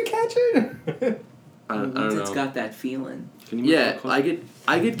harder to catch it? I don't Once know. it's got that feeling. Can you move Yeah, closer?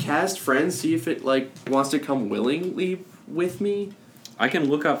 I could cast friends, see if it wants to come willingly with me. I can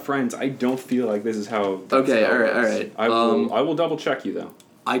look up friends. I don't feel like this is how. Okay, how it alright, works. alright. I will double check you though.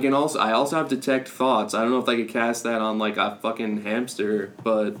 I also have detect thoughts. I don't know if I could cast that on a fucking hamster,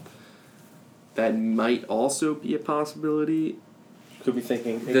 but that might also be a possibility. Could be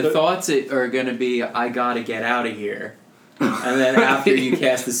thinking. The thoughts are going to be, I gotta get out of here. And then after you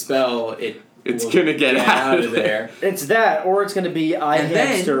cast the spell, It's will gonna get out of there. It's that, or it's going to be I And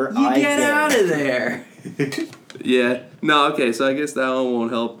hamster. then you I get gay. out of there. Yeah. No, okay, so I guess that one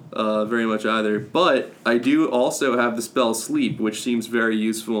won't help very much either. But I do also have the spell Sleep, which seems very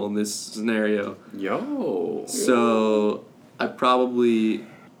useful in this scenario. Yo. So I probably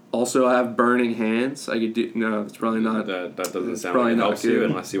also have Burning Hands. I could do. No, it's probably not. That doesn't It's sound probably like it not helps you good.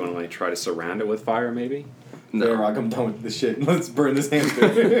 unless you want to try to surround it with fire, maybe. There, No. Rock, I'm done with this shit. Let's burn this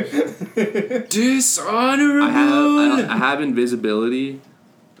hamster. Dishonorable. I have invisibility,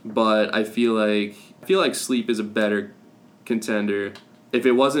 but I feel like Sleep is a better contender. If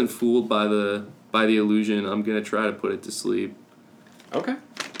it wasn't fooled by the illusion, I'm gonna try to put it to sleep. Okay.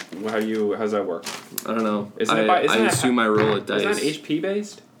 How's that work? I don't know. Isn't I, it by- isn't I it assume I roll a dice. Is that HP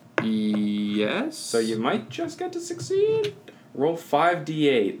based? Yes. So you might just get to succeed. Roll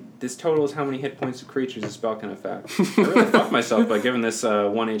 5d8. This total is how many hit points of creatures a spell can affect. I really fucked myself by giving this 1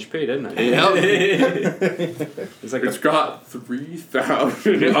 HP, didn't I? Yep. It's like It's got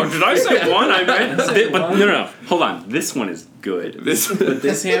 3,000. Oh, did I say 1? I meant. But no. Hold on. This one is good. But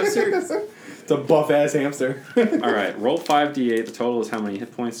this hamster, It's a buff ass hamster. All right. Roll 5d8. The total is how many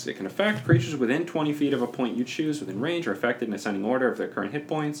hit points it can affect. Creatures within 20 feet of a point you choose within range are affected in ascending order of their current hit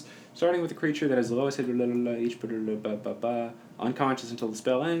points, starting with the creature that has the lowest hit. Each unconscious until the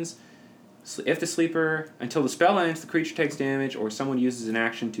spell ends. If the sleeper until the spell ends, the creature takes damage, or someone uses an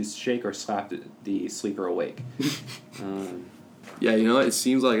action to shake or slap the sleeper awake. Yeah, you know what? It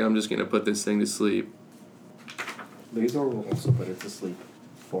seems like I'm just gonna put this thing to sleep. Laser will also put it to sleep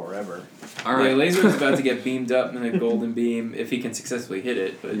forever. All yeah, right. Laser is about to get beamed up in a golden beam if he can successfully hit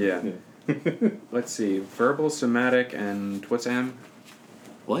it. But Yeah. Let's see. Verbal, somatic, and what's M?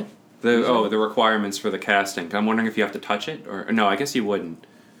 What? The requirements for the casting. I'm wondering if you have to touch it or no. I guess you wouldn't.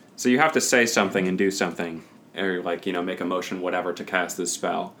 So you have to say something and do something, or make a motion, whatever, to cast this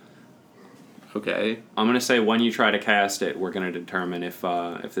spell. Okay. I'm gonna say when you try to cast it, we're gonna determine if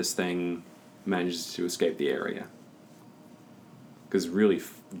this thing manages to escape the area. Because really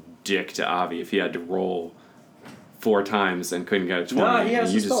dick to Avi if he had to roll 4 times and couldn't get a 20. Nah, he has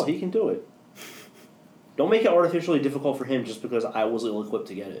and you the spell. He can do it. Don't make it artificially difficult for him just because I was ill-equiped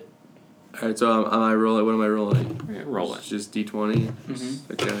to get it. Alright, so am I rolling? What am I rolling? Yeah, roll It's it. just D20?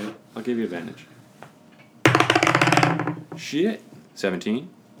 Mm-hmm. Okay. I'll give you advantage. Shit. 17.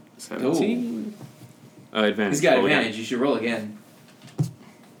 17. Advantage. He's got Roll again. advantage. You should roll again.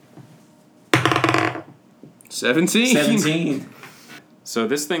 17. 17. So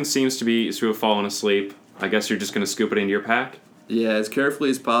this thing seems to have fallen asleep. I guess you're just going to scoop it into your pack? Yeah, as carefully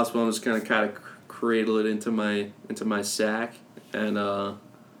as possible. I'm just gonna kind of cradle it into my sack and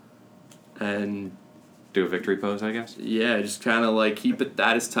Do a victory pose, I guess? yeah, just kind of like keep it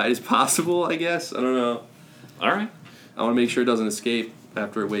that as tight as possible. I guess I don't know. Alright. I want to make sure it doesn't escape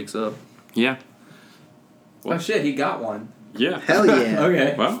after it wakes up. Yeah. Oh shit, he got one. Yeah. Hell yeah.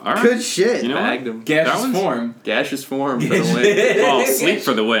 Okay. Well, alright. Good shit. You know Bagged what? him. Gaseous That one's- form. Gaseous form for the win. Well, sleep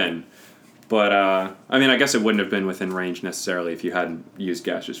for the win. But, I mean, I guess it wouldn't have been within range necessarily if you hadn't used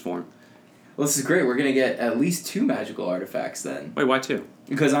gaseous form. Well, this is great. We're gonna get at least 2 magical artifacts then, Wait, why 2?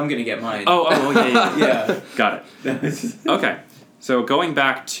 because I'm gonna get mine. Oh, yeah. yeah. Got it. Okay. So going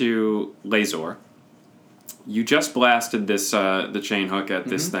back to Lazor, you just blasted this the chain hook at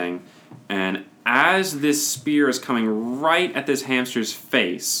this thing, and as this spear is coming right at this hamster's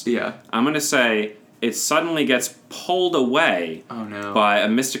face, Yeah. I'm gonna say it suddenly gets pulled away Oh no. by a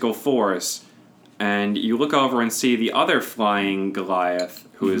mystical force, and you look over and see the other flying Goliath,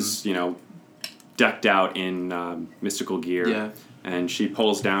 who is decked out in mystical gear. Yeah. And she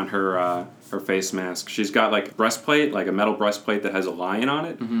pulls down her face mask. She's got like breastplate, like a metal breastplate that has a lion on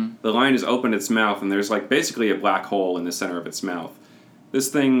it. Mhm. The lion has opened its mouth, and there's like basically a black hole in the center of its mouth. This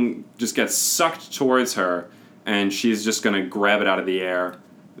thing just gets sucked towards her, and she's just gonna grab it out of the air.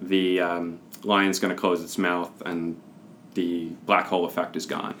 The lion's gonna close its mouth, and the black hole effect is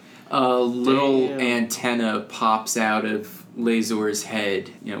gone. A little Damn. antenna pops out of Lazor's head,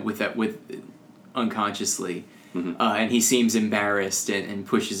 with unconsciously, and he seems embarrassed and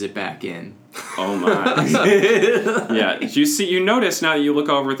pushes it back in. Oh my! Yeah, you notice now that you look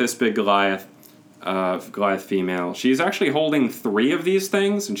over at this big Goliath female. She's actually holding 3 of these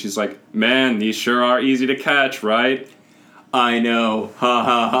things, and she's like, "Man, these sure are easy to catch, right?" I know, ha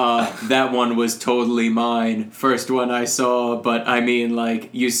ha ha. That one was totally mine. First one I saw, but I mean, like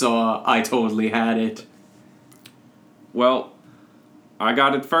you saw, I totally had it. Well, I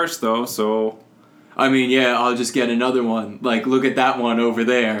got it first though, so I mean, yeah, I'll just get another one. Like, look at that one over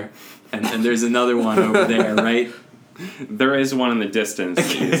there, and there's another one over there, right? there is one in the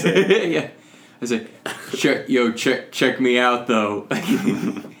distance. Yeah. I say, check me out though.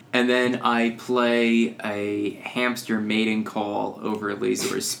 And then I play a hamster mating call over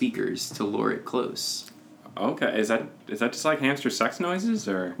Lazor's speakers to lure it close. Okay, is that just like hamster sex noises,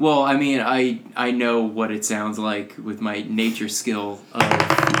 or? Well, I mean, I know what it sounds like with my nature skill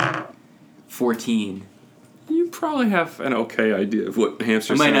of 14. You probably have an okay idea of what I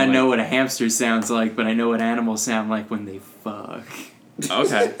hamsters might sound not like. know what a hamster sounds like, but I know what animals sound like when they fuck.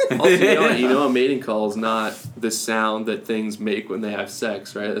 Okay. Also, you know a mating call is not the sound that things make when they have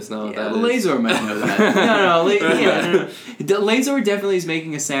sex, right? That's not what Yeah, that is. Lazor might know that. no. Lazor definitely is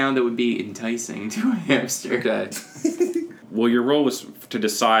making a sound that would be enticing to a hamster. Okay. Well, your role was to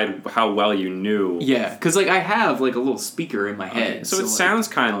decide how well you knew. Yeah, because like I have like a little speaker in my head. So it like, sounds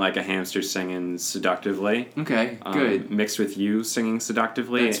kind of like a hamster singing seductively. okay. Good. Mixed with you singing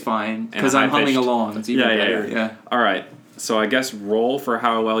seductively. That's fine and because I'm humming high-pitched. along. That's even Yeah, yeah, better. Yeah. All right. So I guess roll for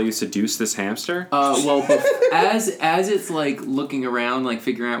how well you seduce this hamster. Well, but as it's like looking around, like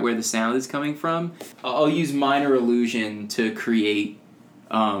figuring out where the sound is coming from, I'll use minor illusion to create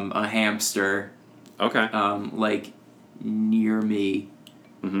a hamster Okay. like near me.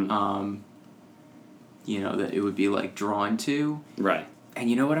 Mm-hmm. That it would be like drawn to. Right. And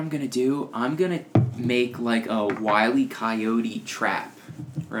you know what I'm gonna do? I'm gonna make like a Wile E. Coyote trap,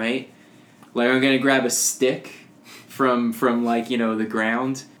 right? Like I'm gonna grab a stick from like the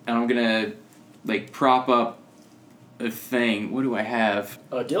ground, and I'm gonna like prop up a thing. What do I have?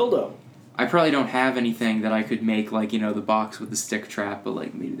 A dildo. I probably don't have anything that I could make like the box with the stick trap, but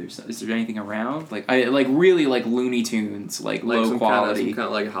like maybe is there anything around? Like I like really like Looney Tunes, like low some quality, kind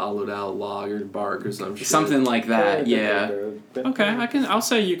of like hollowed out log or bark or some shit. something like that. Yeah. Okay. I'll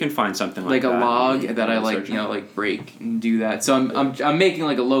say you can find something like Like that. a log that I Yeah, like, search it. like break and do that. So I'm making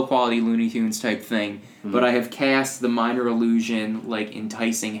like a low quality Looney Tunes type thing, but I have cast the minor illusion like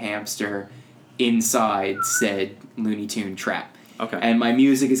enticing hamster inside said Looney Tune trap. Okay. And my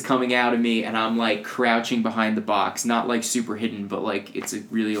music is coming out of me, and I'm like crouching behind the box, not like super hidden, but like it's a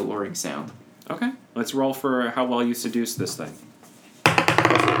really alluring sound. Okay. Let's roll for how well you seduce this thing.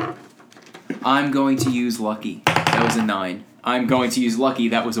 I'm going to use lucky. That was a 9. I'm going to use lucky.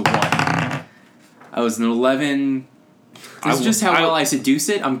 That was a 1. I was an 11. This is just how well I seduce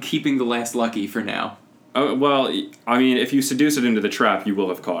it. I'm keeping the last lucky for now. Well, I mean, if you seduce it into the trap, you will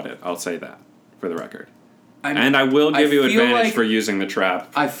have caught it. I'll say that, for the record. And I will give you advantage for using the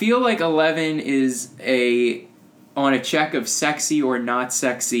trap. I feel like 11 is on a check of sexy or not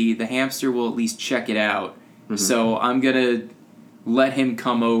sexy, the hamster will at least check it out. Mm-hmm. So I'm going to let him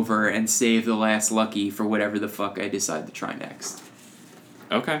come over and save the last lucky for whatever the fuck I decide to try next.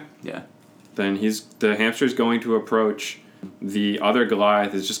 Okay. Yeah. Then the hamster's going to approach. The other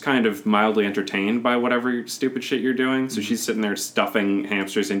Goliath is just kind of mildly entertained by whatever stupid shit you're doing. So she's sitting there stuffing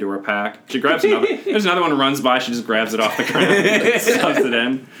hamsters into her pack. She grabs another. There's another one who runs by. She just grabs it off the ground and stuffs it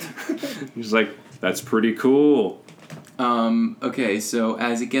in. She's like, "That's pretty cool." Okay, so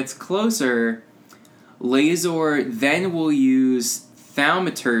as it gets closer, Lazor then will use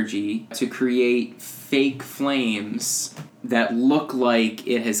thaumaturgy to create fake flames that look like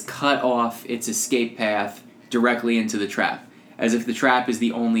it has cut off its escape path directly into the trap, as if the trap is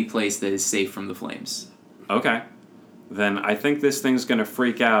the only place that is safe from the flames. Okay. Then I think this thing's going to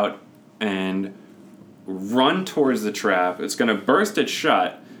freak out and run towards the trap. It's going to burst it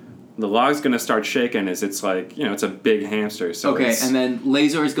shut. The log's going to start shaking as it's like, it's a big hamster. So okay, and then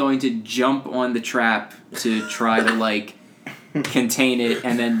Lazor is going to jump on the trap to try to, contain it,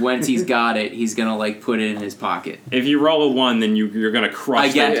 and then once he's got it, he's going to, put it in his pocket. If you roll a 1, then you're going to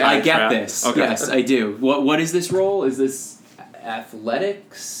crush that I get trap. this. Okay. Yes, I do. What is this roll? Is this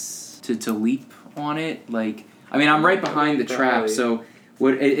athletics to leap on it? I'm right behind the trap, so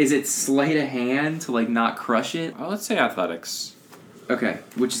what is it sleight of hand to not crush it? Well, let's say athletics. Okay,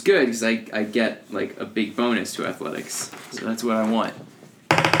 which is good because I get a big bonus to athletics, so that's what I want.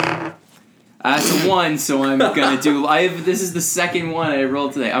 That's a 1, so I'm gonna do. This is the second one I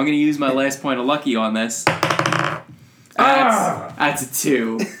rolled today. I'm gonna use my last point of lucky on this. That's a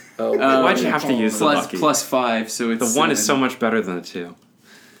 2. Why'd you have to use the lucky? Plus 5, so it's the 1 is 7. so much better than the 2.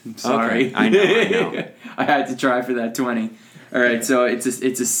 I'm sorry. Okay. I know. I had to try for that 20. All right, so it's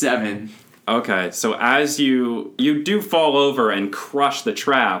a 7. Okay, so as you do fall over and crush the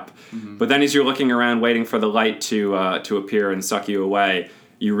trap, but then as you're looking around waiting for the light to appear and suck you away,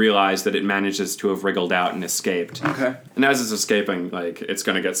 you realize that it manages to have wriggled out and escaped. Okay. And as it's escaping, it's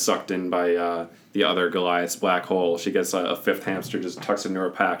going to get sucked in by the other Goliath's black hole. She gets a 5th hamster, just tucks it into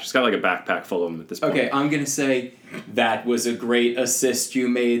her pack. She's got a backpack full of them at this point. Okay, I'm going to say that was a great assist you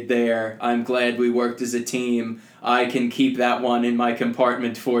made there. I'm glad we worked as a team. I can keep that one in my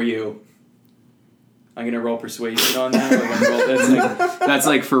compartment for you. I'm going to roll persuasion on that. That's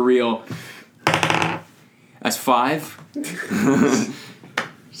for real. That's 5.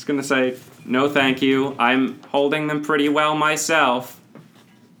 Just going to say, no thank you. I'm holding them pretty well myself.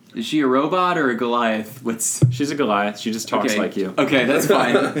 Is she a robot or a Goliath? She's a Goliath. She just talks like you. Okay, that's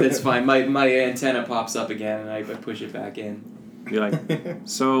fine. That's fine. My antenna pops up again, and I push it back in. You're like,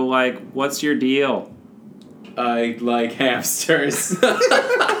 so, what's your deal? I like hamsters.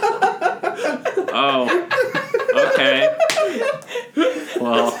 Oh, okay.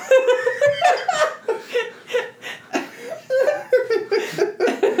 Well,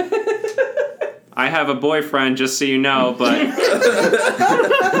 I have a boyfriend, just so you know, but...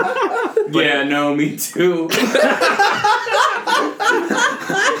 Yeah, no, me too.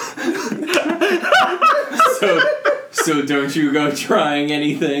 So don't you go trying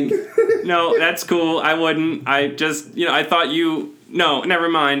anything. No, that's cool. I wouldn't. I just, I thought you... No, never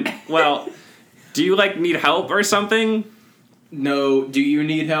mind. Well, do you, need help or something? No, do you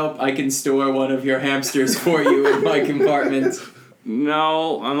need help? I can store one of your hamsters for you in my compartment.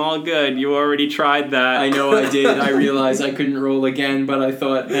 No, I'm all good. You already tried that. I know I did. I realized I couldn't roll again, but I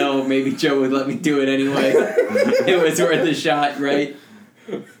thought, hell, maybe Joe would let me do it anyway. It was worth a shot, right?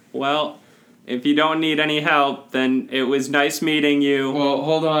 Well, if you don't need any help, then it was nice meeting you. Well,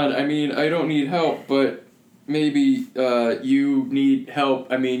 hold on. I don't need help, but maybe you need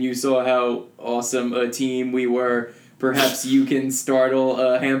help. You saw how awesome a team we were. Perhaps you can startle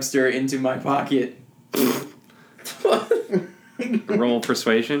a hamster into my pocket. Roll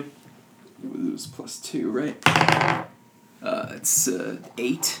persuasion. It was +2, right? It's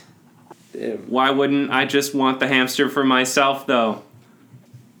 8. Damn. Why wouldn't I just want the hamster for myself, though?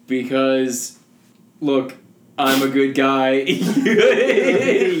 Because, look, I'm a good guy.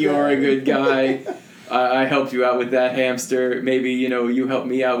 You're a good guy. I helped you out with that hamster. Maybe, you helped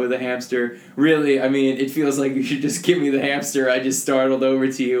me out with a hamster. Really, it feels like you should just give me the hamster I just startled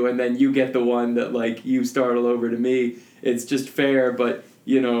over to you, and then you get the one that, you startled over to me. It's just fair, but,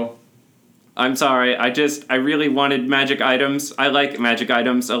 I'm sorry. I really wanted magic items. I like magic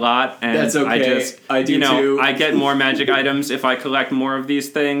items a lot, and That's okay. I do too. I get more magic items if I collect more of these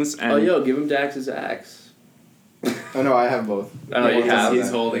things. And Oh, yo, give him Dax's axe. Oh no, I have both. Oh, you have? He's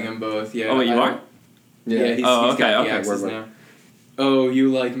holding them both. Yeah. oh, wait, you I are? don't- Yeah. He's Oh, he's okay, got okay, the axes word. now. Oh,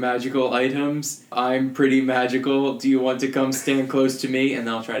 you like magical items? I'm pretty magical. Do you want to come stand close to me? And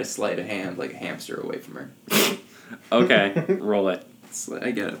then I'll try to sleight a hand like a hamster away from her. Okay, roll it.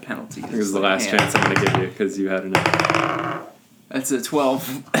 I get a penalty. This is the last chance I'm gonna give you because you had enough. That's a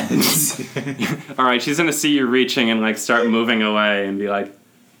 12. All right, she's gonna see you reaching and like start moving away and be like,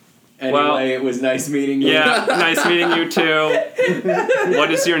 Anyway, Well, it was nice meeting you. "Yeah, nice meeting you too.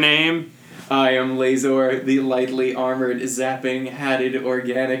 What is your name?" I am Lazor, the lightly armored, zapping, hatted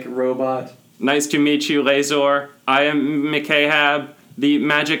organic robot. Nice to meet you, Lazor. I am Mikahab, the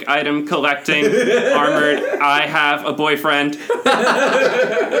magic item collecting armored. I have a boyfriend.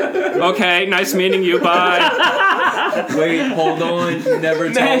 Okay, nice meeting you. Bye. Wait, hold on. You never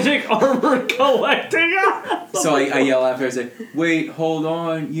told Magic armor collecting. So I yell after her, I say, wait, hold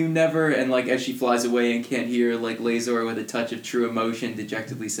on, you never, and like as she flies away and can't hear, like Lazor with a touch of true emotion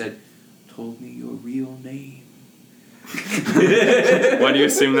dejectedly said, told me your real name. Why do you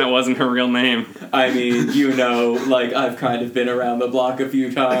assume that wasn't her real name? I mean, you know, like I've kind of been around the block a few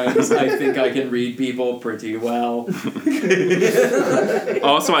times. I think I can read people pretty well.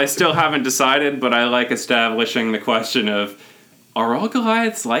 Also, I still haven't decided, but I like establishing the question of, are all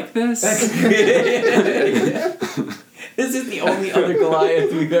Goliaths like this? This is the only other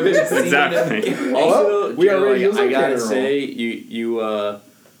Goliath we've ever seen. Exactly. Also, we Joe, already used I our gotta cannon roll. say, you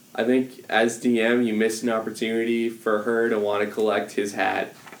I think as DM, you missed an opportunity for her to want to collect his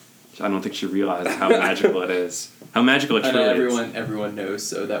hat. I don't think she realized how magical it is. How magical it I truly know everyone knows,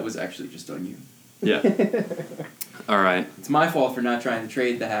 so that was actually just on you. is. Yeah. All right. It's my fault for not trying to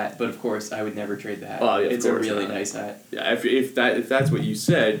trade the hat, but of course I would never trade the hat. Oh, yeah, of it's a course really not. nice hat. Yeah, if that's what you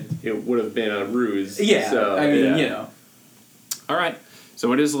said, it would have been a ruse. Yeah, So, I mean, yeah. you know. All right.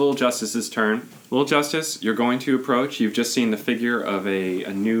 So it is Little Justice's turn. Little Justice, you're going to approach. You've just seen the figure of a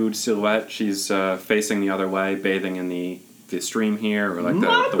nude silhouette. She's facing the other way, bathing in the stream here, or like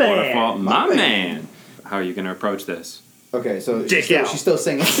the man. waterfall. My man! How are you going to approach this? Okay, so Dick out. she's still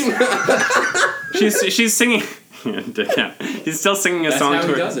singing. She's singing. Dick out. She's still singing a That's song how to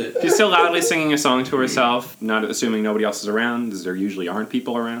he her. does it. She's still loudly singing a song to herself, not assuming nobody else is around, because there usually aren't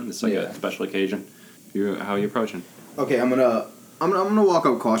people around. It's like Yeah. a special occasion. How are you approaching? Okay, I'm gonna walk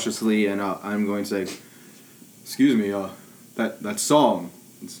up cautiously and I'm going to say, "Excuse me, that song,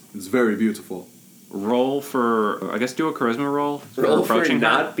 it's very beautiful." Roll for, I guess, do a charisma roll for Roll for approaching her.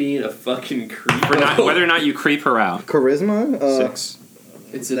 not being a fucking creep. For not, whether or not you creep her out. Charisma? 6.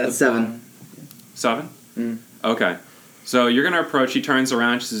 It's at That's the 7. bottom. 7? Mm. Okay. So you're gonna approach. She turns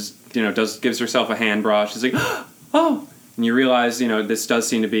around. She says, gives herself a hand brush. She's like, "Oh!" And you realize, this does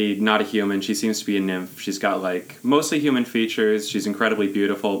seem to be not a human. She seems to be a nymph. She's got like mostly human features. She's incredibly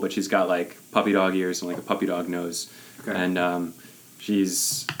beautiful, but she's got like puppy dog ears and like a puppy dog nose. Okay. And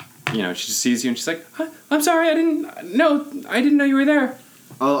she's, she just sees you and she's like, "I'm sorry, I didn't know you were there."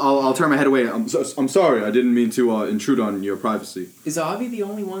 I'll turn my head away. I'm sorry. I didn't mean to intrude on your privacy. Is Avi the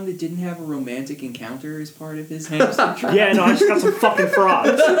only one that didn't have a romantic encounter as part of his hamster trap? Yeah, no, I just got some fucking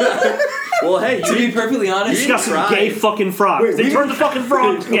frogs. Well, hey, To be perfectly I honest, just got some tried. gay fucking frogs. Wait, They we- turned the fucking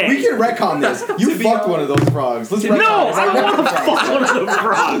frogs gay. We can retcon this. You be fucked one of those frogs. Let's To be- retcon No, this. I don't want to retcon fuck one of those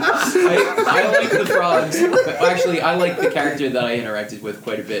frogs. I like the frogs. But actually, I like the character that I interacted with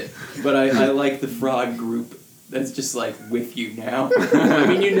quite a bit. But I like the frog group that's just like with you now. I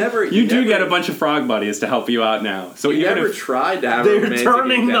mean, you never. You do never, get a bunch of frog buddies to help you out now. So You even never if tried to have a They're romantic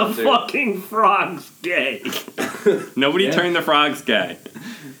turning the encounter. fucking frogs gay. nobody Yeah. turned the frogs gay,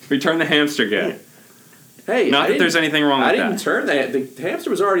 we turned the hamster gay. Hey, Not I that there's didn't- anything wrong I with didn't that. turn that. The hamster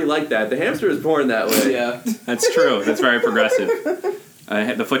was already like that. The hamster was born that way. Yeah. That's true. That's very progressive.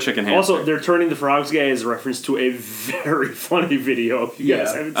 The foot chicken hamster. Also, they're turning the frogs gay as a reference to a very funny video. If you guys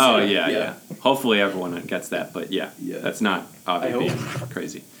Yeah. haven't Oh seen it. yeah, Yeah. yeah. Hopefully everyone gets that, but yeah, Yeah. that's not I obviously hope.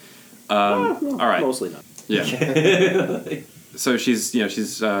 crazy. No, all right, Mostly not. yeah. So she's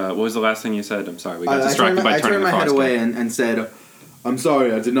what was the last thing you said? I'm sorry, we got distracted by I turning turned the my head frogs away gay. and said, "I'm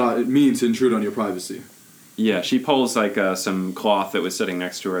sorry. I did not mean to intrude on your privacy." Yeah, she pulls like some cloth that was sitting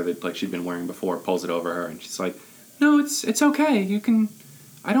next to her that like she'd been wearing before, pulls it over her, and she's like, "No, it's okay. You can.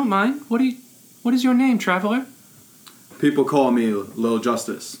 I don't mind. What is your name, traveler?" People call me Lil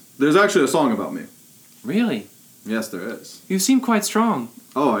Justice. There's actually a song about me. Really? Yes, there is. You seem quite strong.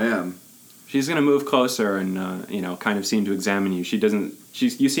 Oh, I am. She's gonna move closer and kind of seem to examine you. She doesn't.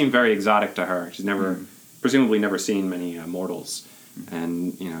 You seem very exotic to her. She's never, presumably, never seen many mortals,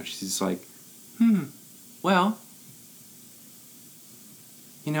 and she's like, Well,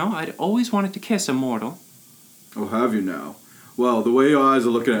 I'd always wanted to kiss a mortal. Oh, have you now? Well, the way your eyes are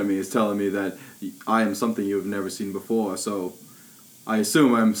looking at me is telling me that I am something you have never seen before, so I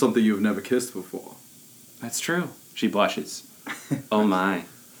assume I'm something you have never kissed before. That's true. She blushes. Oh my.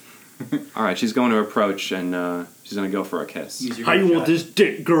 All right, she's going to approach and she's going to go for a kiss. Use your How you shot. want this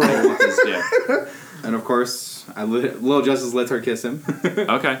dick, girl? This dick. And of course, Little Justice lets her kiss him.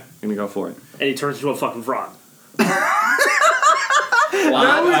 Okay, gonna go for it. And he turns into a fucking frog.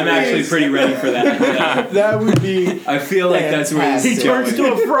 Wow, I'm actually pretty ready for that. Yeah. That would be. I feel like that's where He this is turns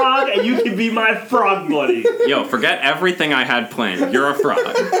going. into a frog, and you can be my frog buddy. Yo, forget everything I had planned. You're a frog.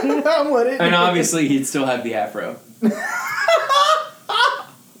 And obviously, he'd still have the afro.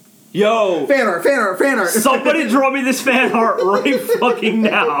 Yo, Fan art. somebody draw me this fan art right fucking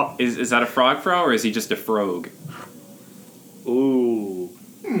now. Is that a frog fro or is he just a frog? Ooh.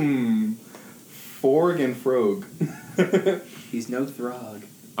 Forg and Frog. He's no throg.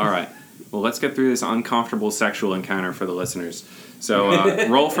 All right. Well, let's get through this uncomfortable sexual encounter for the listeners. So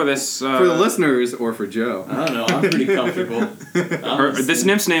roll for this. For the listeners or for Joe. I don't know. I'm pretty comfortable. This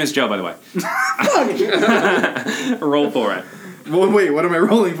nymph's name is Joe, by the way. Roll for it. Well, wait, what am I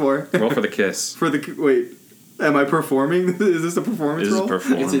rolling for? Roll for the kiss. Wait, am I performing? Is this a performance This is roll?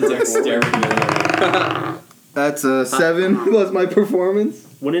 performance. It's a dexterity. That's a 7 plus my performance.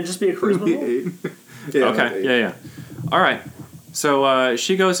 Wouldn't it just be a charisma roll? 8. Yeah, Okay. Yeah. All right. So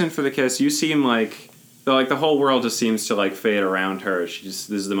she goes in for the kiss. You seem like the whole world just seems to like fade around her. This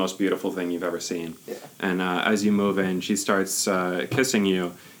is the most beautiful thing you've ever seen. Yeah. And as you move in, she starts kissing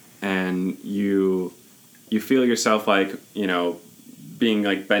you, and you feel yourself like being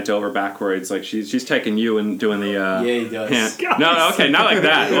like bent over backwards. Like she's taking you and doing the Yeah, he does. hand. Guys. No, okay, not like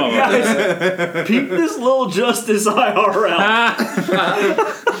that. Whoa. Guys, peep this little Justice IRL.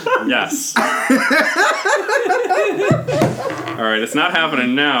 Yes. All right, it's not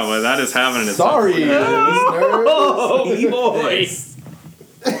happening now, but that is happening. At Sorry, some Oh boy.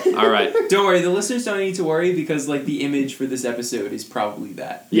 point. All right. Don't worry, the listeners don't need to worry because like the image for this episode is probably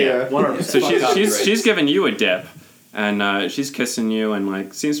that. Yeah, Yeah. 100%. So Fuck copyrights. she's giving you a dip, and she's kissing you, and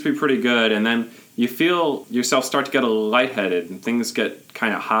like seems to be pretty good. And then you feel yourself start to get a little lightheaded, and things get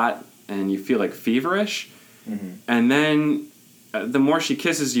kind of hot, and you feel like feverish. And then the more she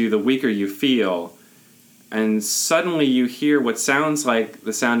kisses you, the weaker you feel. And suddenly you hear what sounds like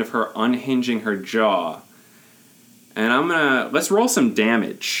the sound of her unhinging her jaw. And let's roll some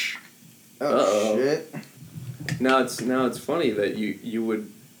damage. Oh shit. Now it's funny that you would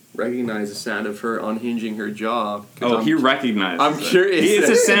recognize the sound of her unhinging her jaw. 'Cause Oh, I'm- he recognizes I'm it. curious. It's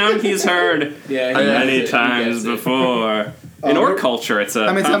a sound he's heard Yeah, he many gets it, he times gets it. before. In Oh, orc culture, it's a...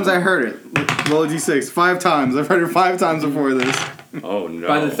 How many times I heard it? Roll a d6. 5 times. I've heard it 5 times before this. Oh, no.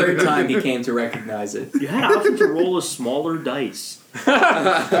 By the third time, he came to recognize it. You had option to roll a smaller dice.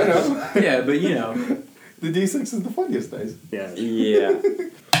 I know. Yeah, but The D6 is the funniest dice. Yeah. Yeah.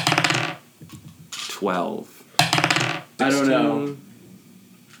 12. I don't know.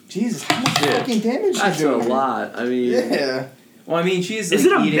 Jesus, how much fucking damage That's you a doing? lot. I mean, Yeah. Well, I mean, she's Is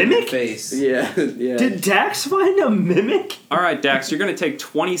like it a eating her mimic? face. yeah. Did Dax find a mimic? All right, Dax, you're going to take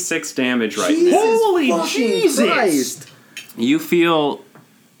 26 damage right Jesus now. Holy fucking Jesus! Christ. You feel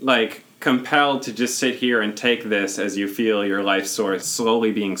like compelled to just sit here and take this as you feel your life source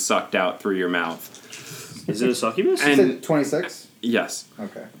slowly being sucked out through your mouth. Is it a succubus? You And- said 26? Yes.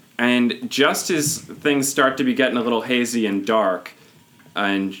 Okay. And just as things start to be getting a little hazy and dark,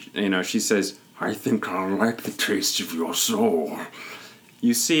 and she says, "I think I like the taste of your soul."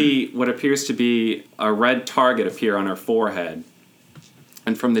 You see what appears to be a red target appear on her forehead,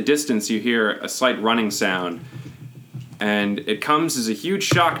 and from the distance you hear a slight running sound, and it comes as a huge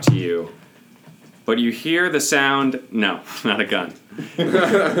shock to you. But you hear the sound. No, not a gun.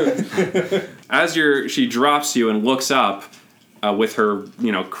 As she drops you and looks up. With her,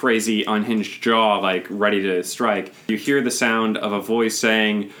 crazy unhinged jaw, like ready to strike, you hear the sound of a voice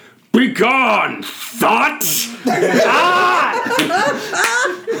saying, "Begone, thought!"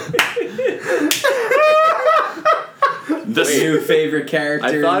 The New favorite character.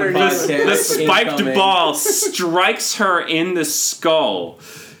 I thought in her the name- podcast the spiked incoming. ball strikes her in the skull,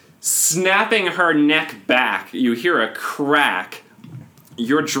 snapping her neck back. You hear a crack.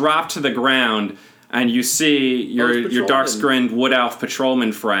 You're dropped to the ground, and you see your patrolman. dark-skinned wood elf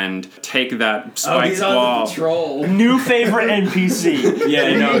patrolman friend take that Oh, spiked he's on ball. the patrol. New favorite NPC.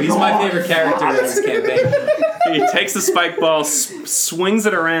 Yeah, no, he's my favorite character in this campaign. He takes the spike ball, swings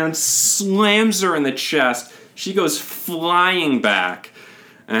it around, slams her in the chest. She goes flying back,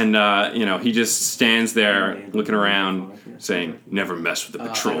 And, he just stands there looking around saying, never mess with the I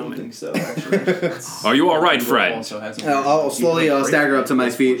don't patrolman. think so, actually. Are you all right, friend? Also has a I'll slowly stagger up to my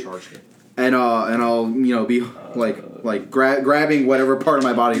feet, and I'll be grabbing whatever part of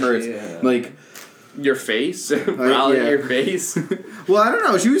my body hurts. Yeah. Like, Your face? Probably yeah. your face? well, I don't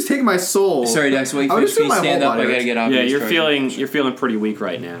know. She was taking my soul. Sorry, Dex. Wait I for was me feeling my stand whole up. body I gotta hurts. get off. Yeah, these charges. you're feeling pretty weak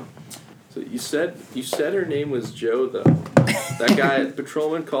right now. So you said her name was Joe, though. That guy,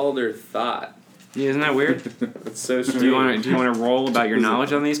 patrolman, called her Thought. Yeah, isn't that weird? That's so strange. Do you want to roll about your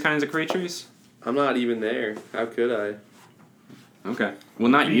knowledge on these kinds of creatures? I'm not even there. How could I? Okay. Well,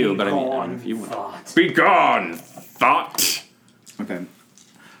 not you, but I mean if you want. Be gone, thought. Okay.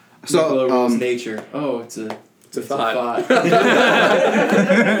 Nicola rules So, nature. Oh, it's a Thought.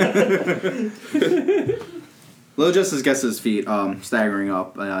 Little Justice gets his feet, staggering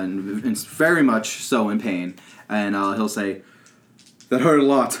up, and it's very much so in pain. And he'll say, "That hurt a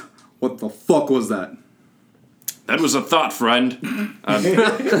lot. What the fuck was that?" That was a thought, friend.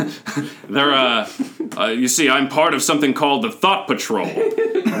 You see, I'm part of something called the Thought Patrol.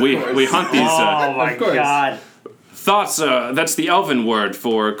 We hunt these Oh my Of course. god. thoughts. That's the Elven word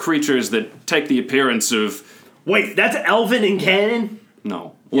for creatures that take the appearance of. Wait, that's Elven in canon?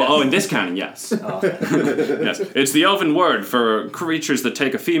 No. Well, in this canon, yes. Yes. It's the Elven word for creatures that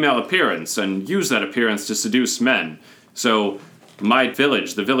take a female appearance and use that appearance to seduce men. So, my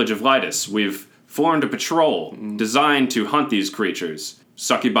village, the village of Lytus, we've formed a patrol designed to hunt these creatures.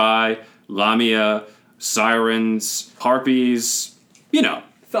 Succubi, Lamia, sirens, harpies,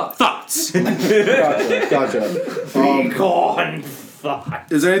 thoughts. Gotcha. Be gone, thought.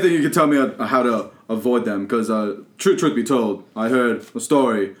 Is there anything you can tell me on how to avoid them? Because, truth be told, I heard a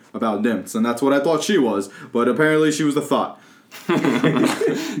story about nymphs, and that's what I thought she was, but apparently she was the thought.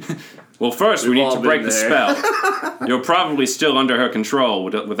 Well, first we We've need all to break been the there. spell. You're probably still under her control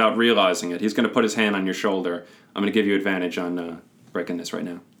without realizing it. He's going to put his hand on your shoulder. I'm going to give you advantage on breaking this right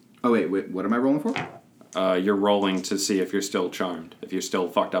now. Oh wait, what am I rolling for? You're rolling to see if you're still charmed, if you're still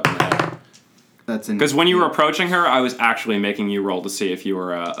fucked up in the head. That's in. Because when you were approaching her, I was actually making you roll to see if you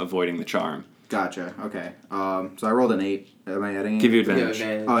were avoiding the charm. Gotcha. Okay. So I rolled an 8. Am I adding? Give you Yeah, advantage.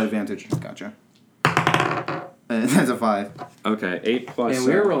 advantage. Oh, advantage. Gotcha. That's a 5. Okay, 8 plus. Man,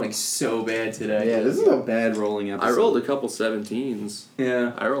 we were rolling so bad today. Yeah, this is a bad rolling episode. I rolled a couple 17s.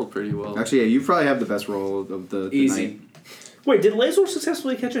 Yeah. I rolled pretty well. Actually, yeah, you probably have the best roll of the Easy. night. Wait, did Lazor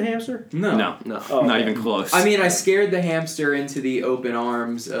successfully catch a hamster? No. No, No. Oh, not okay. even close. I mean, I scared the hamster into the open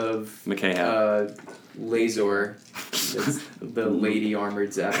arms of McKay Lazor. That's the lady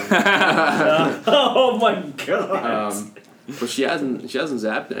armored Zeppelin. Oh my god. But she hasn't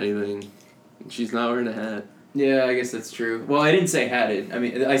zapped anything. She's not wearing a hat. Yeah, I guess that's true. Well, I didn't say hatted. I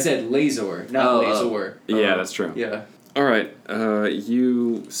mean, I said Lazor, not Oh, Lazor. Yeah, that's true. Yeah. All right.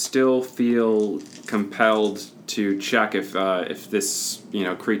 You still feel compelled to check if this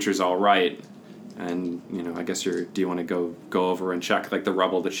creature's all right, and I guess do you want to go over and check like the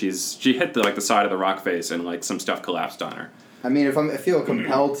rubble that she hit the side of the rock face and like some stuff collapsed on her. I mean, if I feel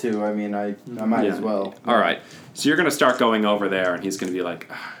compelled to, I mean, I might as well. All right. So you're gonna start going over there, and he's gonna be like,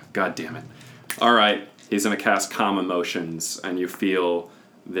 God damn it. All right. He's gonna cast Calm Emotions, and you feel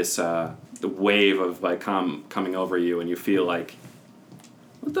this the wave of like calm coming over you, and you feel like,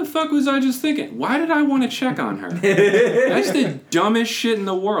 what the fuck was I just thinking? Why did I want to check on her? That's the dumbest shit in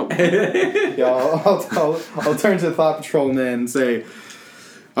the world. Yeah, I'll turn to the Thought Patrolman and say,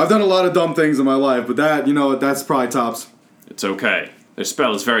 I've done a lot of dumb things in my life, but that's probably tops. It's okay. Their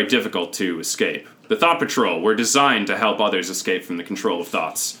spell is very difficult to escape. The Thought Patrol, we're designed to help others escape from the control of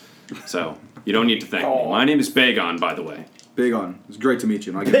thoughts. So, you don't need to thank me. My name is Bagon, by the way. Big on. It's great to meet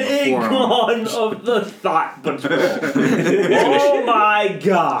you. And I get Big a forearm. on of the Thought Patrol. Oh my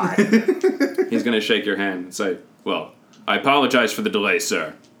god. He's going to shake your hand and say, well, I apologize for the delay,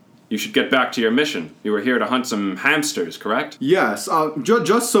 sir. You should get back to your mission. You were here to hunt some hamsters, correct? Yes,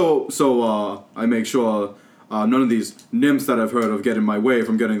 just so I make sure none of these nymphs that I've heard of get in my way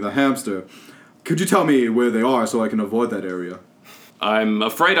from getting the hamster. Could you tell me where they are so I can avoid that area? I'm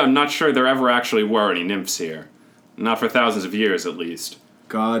afraid I'm not sure there ever actually were any nymphs here. Not for thousands of years, at least.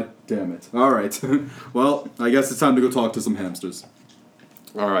 God damn it. Alright. Well, I guess it's time to go talk to some hamsters.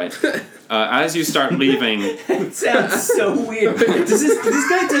 All right. As you start leaving, It sounds so weird. This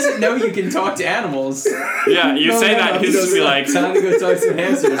guy doesn't know you can talk to animals. yeah, you say that, he's just be like, time to go talk to some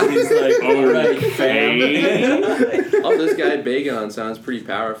hamsters. And he's like, alright, fam. Oh, this guy Bagon sounds pretty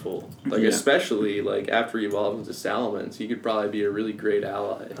powerful. Like, Yeah. especially like after he evolves into Salamence, he could probably be a really great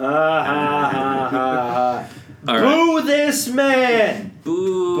ally. Ha ha ha ha. all right. Boo this man!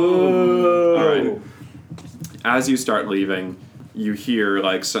 Boo. Boo. All right. As you start leaving, you hear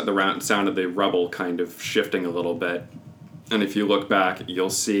like the sound of the rubble kind of shifting a little bit, and if you look back, you'll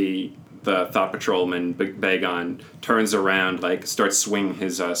see the Thought Patrolman Bagon turns around, like starts swinging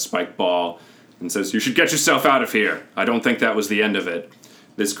his spike ball, and says, "You should get yourself out of here. I don't think that was the end of it."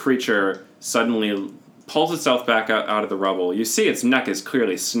 This creature suddenly pulls itself back out of the rubble. You see its neck is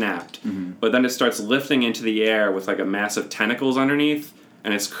clearly snapped, but then it starts lifting into the air with like a massive tentacles underneath,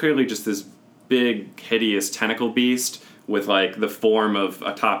 and it's clearly just this big, hideous tentacle beast with like the form of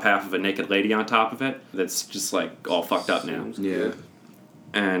a top half of a naked lady on top of it that's just like all fucked up now. Yeah.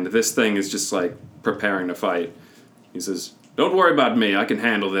 And this thing is just like preparing to fight. He says, "Don't worry about me, I can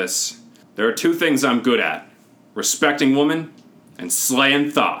handle this. There are 2 things I'm good at. Respecting women and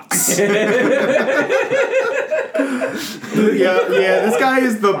slaying thoughts." Yeah, this guy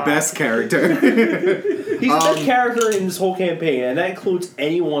is the best character. He's the best character in this whole campaign, and that includes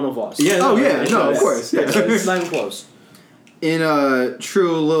any one of us. Yeah, of course. Yeah. It's not even close. In a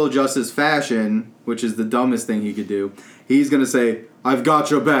true Lil Justice fashion, which is the dumbest thing he could do, he's gonna say, "I've got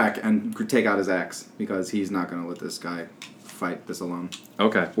your back," and take out his axe, because he's not gonna let this guy fight this alone.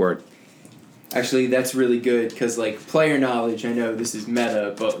 Okay, word. Actually, that's really good because, like, player knowledge, I know this is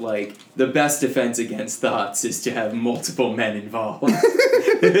meta, but, like, the best defense against thoughts is to have multiple men involved.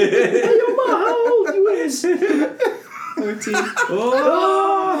 Hey, yo, Ma, how old you is? 13.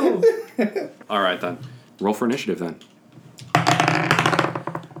 Oh! Alright then. Roll for initiative then.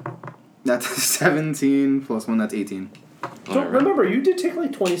 That's 17 plus 1, that's 18. So remember, you did take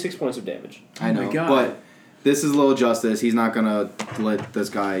like 26 points of damage. I know, my God. but this is Lil Justice. He's not gonna let this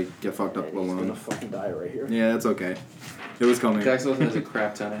guy get fucked up And he's gonna alone. fucking die right here. Yeah, that's okay. It was coming. Dax also has a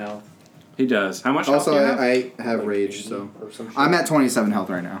crap ton of health. He does. How much health Also, do you have? I have Like rage, 80 so or some shit. I'm at 27 health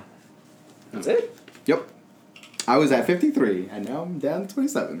right now. That's it? Yep. I was at 53, and now I'm down to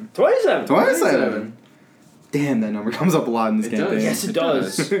 27. 27! 27! Damn, that number comes up a lot in this It does. campaign. Yes, it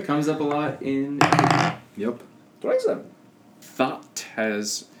does. Comes up a lot in... Yep. 27. Thought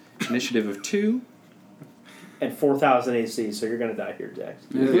has initiative of 2. And 4,000 AC, so you're gonna die here, Jax.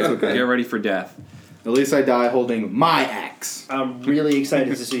 Yeah, that's okay. Get ready for death. At least I die holding my axe. I'm really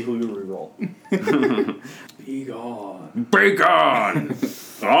excited to see who you reroll. Be gone. Bacon!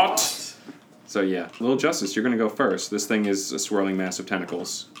 Thought! So yeah, Little Justice, you're gonna go first. This thing is a swirling mass of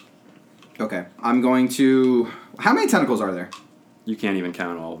tentacles. Okay. I'm going to... How many tentacles are there? You can't even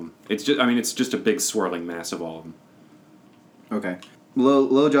count all of them. It's just a big swirling mass of all of them. Okay.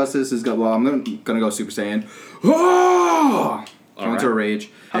 Lil Justice is... Well, I'm gonna go Super Saiyan. Oh! Go into a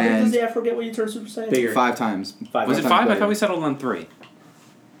rage. How big does And the Afro get when you turn Super Saiyan? Bigger. 5 times. Was it 5? times I bigger. thought we settled on 3.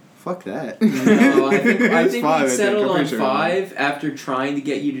 Fuck that. No, I think It's we 5, I think. settled I'm on pretty sure. 5 after trying to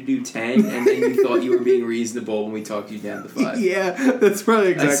get you to do 10, and then you thought you were being reasonable when we talked you down to 5. Yeah, that's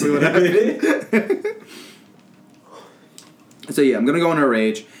probably exactly what happened. So yeah, I'm gonna go into a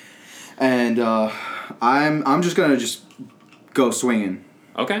rage, and I'm just gonna go swinging.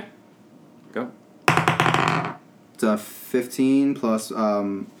 Okay. Go. It's a 15 plus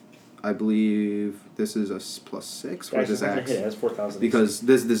I believe this is a plus 6 for Actually, this it's not gonna axe, hit it. It's 4,000 because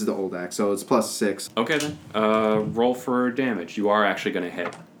this is the old axe, so it's plus 6. Okay then. Roll for damage. You are actually gonna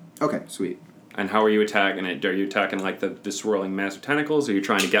hit. Okay, sweet. And how are you attacking it? Are you attacking like the swirling mass of tentacles? Are you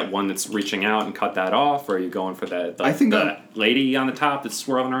trying to get one that's reaching out and cut that off? Or are you going for the I think the lady on the top that's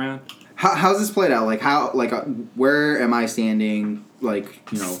swirling around? How's this played out? Like where am I standing? Like,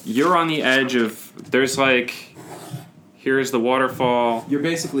 You're on the edge of. There's like. Here's the waterfall. You're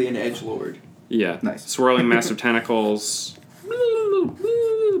basically an edgelord. Yeah. Nice. Swirling mass of tentacles.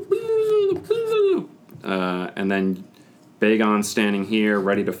 And then Bagon's standing here,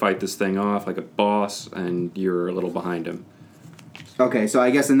 ready to fight this thing off like a boss, and you're a little behind him. Okay, so I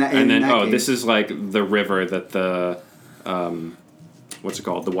guess in that case, this is like the river that the what's it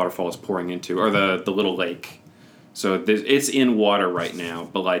called? The waterfall is pouring into, or the little lake. So it's in water right now,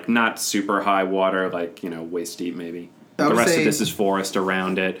 but like not super high water, like waist deep maybe. I The would rest say- of this is forest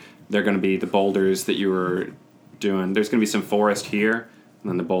around it. They're going to be the boulders that you were doing. There's going to be some forest here, and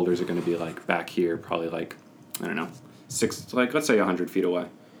then the boulders are going to be like back here, probably like I don't know, let's say 100 feet away.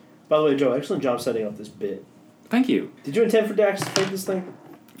 By the way, Joe, excellent job setting up this bit. Thank you. Did you intend for Dax to fight this thing?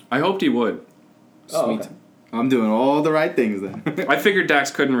 I hoped he would. Oh, sweet. okay. I'm doing all the right things then. I figured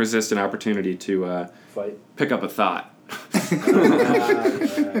Dax couldn't resist an opportunity to Fight. pick up a thought.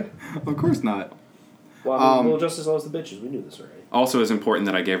 Yeah. Of course not. Well, Little Justice loves the bitches. We knew this already. Also, it's important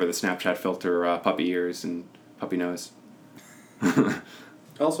that I gave her the Snapchat filter puppy ears and puppy nose.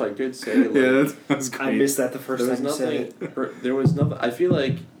 Also, I could say, like, Yeah, that's great. I missed that the first there was time you said nothing. it. There was nothing. I feel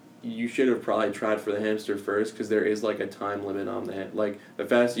like you should have probably tried for the hamster first, because there is like a time limit on that. Like the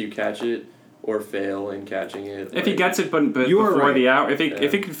faster you catch it, or fail in catching it. If he gets it, but You are before right. the hour, if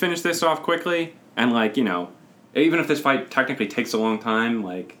he can finish this off quickly, and like even if this fight technically takes a long time,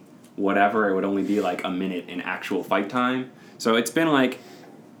 like whatever, it would only be like a minute in actual fight time. So it's been like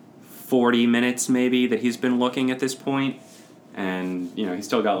 40 minutes maybe that he's been looking at this point, and he's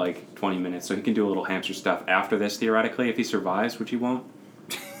still got like 20 minutes, so he can do a little hamster stuff after this theoretically if he survives, which he won't.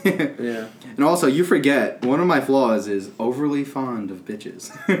 Yeah. And also, you forget, one of my flaws is overly fond of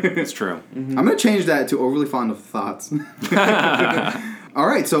bitches. It's true. I'm going to change that to overly fond of thoughts. All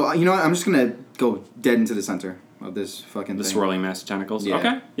right, so you know what? I'm just going to go dead into the center of this fucking The thing. swirling mass of tentacles. Yeah.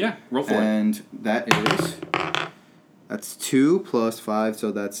 Okay, yeah, roll for it. And that's 2 plus 5,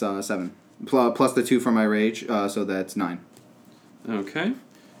 so that's 7. Plus the 2 from my rage, so that's 9. Okay.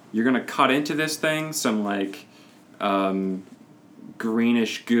 You're going to cut into this thing, some like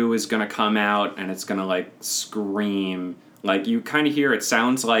greenish goo is going to come out, and it's going to like scream. Like you kind of hear, it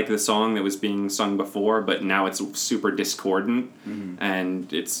sounds like the song that was being sung before, but now it's super discordant,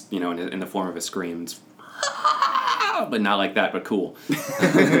 and it's in the form of a scream. It's but not like that, but cool. So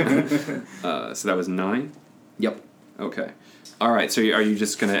that was 9. Yep. Okay. All right. So are you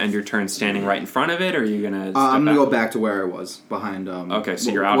just gonna end your turn standing right in front of it, or are you gonna? I'm going to go back to where I was, behind... Okay,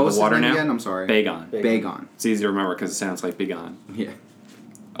 so you're what out of was the water his name now. Again? I'm sorry. Bagon. Bagon. It's easy to remember because it sounds like Begon. Yeah.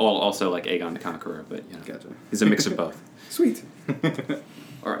 Also like Aegon the Conqueror, but Gotcha. he's a mix of both. Sweet.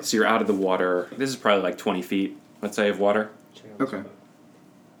 All right, so you're out of the water. This is probably like 20 feet, let's say, of water. Okay.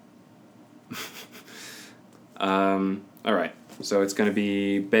 All right, so it's going to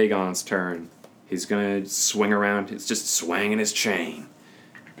be Bagon's turn. He's going to swing around. It's just swinging his chain.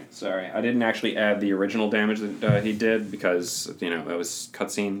 Sorry, I didn't actually add the original damage that he did because, that was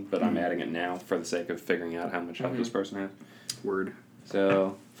cutscene, but I'm adding it now for the sake of figuring out how much health this person has. Word.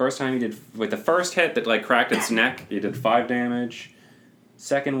 So, first time he did, with the first hit that like cracked its neck, he did 5 damage.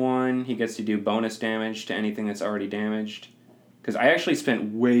 Second one, he gets to do bonus damage to anything that's already damaged. Because I actually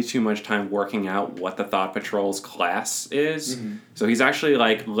spent way too much time working out what the Thought Patrol's class is. So he's actually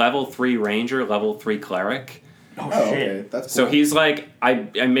like level 3 ranger, level 3 cleric. Oh, Oh, shit. okay. That's cool. So he's like, I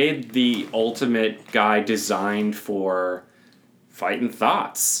made the ultimate guy designed for fighting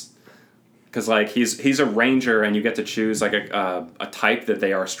thoughts. Because like he's a ranger and you get to choose like a type that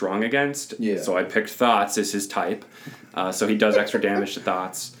they are strong against. Yeah. So I picked thoughts as his type. So he does extra damage to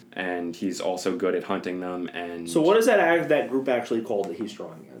thoughts, and he's also good at hunting them. And So what is that group actually called that he's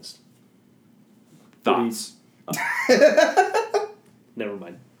strong against? thoughts? Never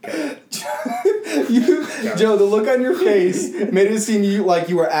mind. Joe, the look on your face made it seem like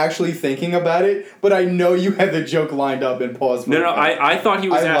you were actually thinking about it, but I know you had the joke lined up and paused for No, it. I thought he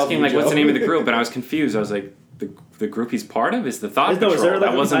was I love asking you, like what's the Joe. name of the group, but I was confused. I was like, the group he's part of is the Thought No, Patrol. is there like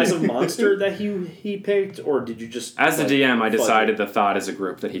that a wasn't massive monster that he picked, or did you just... As the like, DM, I fudge decided it? the Thought is a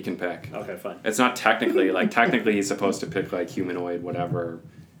group that he can pick. Okay, fine. It's not technically technically he's supposed to pick like humanoid, whatever.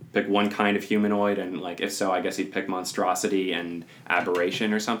 Pick one kind of humanoid, and like if so, I guess he'd pick monstrosity and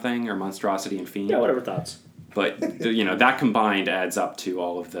aberration or something, or monstrosity and fiend. Yeah, whatever thoughts. But that combined adds up to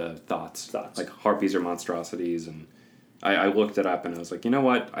all of the thoughts. Like harpies are monstrosities, and I looked it up and I was like, you know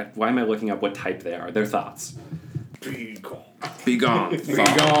what? Why am I looking up what type they are? They're thoughts. Be gone.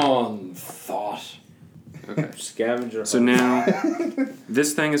 Begone, thought. Okay. Scavenger. So now,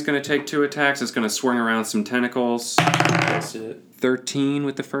 this thing is going to take 2 attacks. It's going to swing around some tentacles. That's it. 13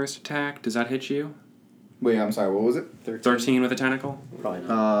 with the first attack. Does that hit you? Wait, I'm sorry, what was it? 13 with a tentacle? Probably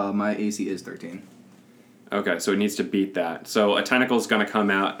not. My AC is 13. Okay, so it needs to beat that. So a tentacle's going to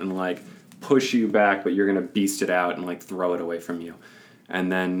come out and like push you back, but you're going to beast it out and like throw it away from you.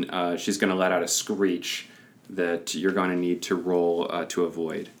 And then she's going to let out a screech that you're going to need to roll to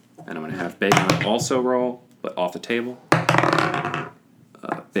avoid. And I'm going to have Bagon also roll, but off the table.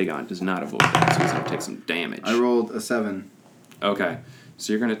 Bagon does not avoid that, so he's going to take some damage. I rolled a 7. Okay,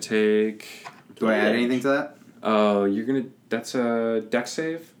 so you're going to take... Do I add anything to that? You're going to... That's a dex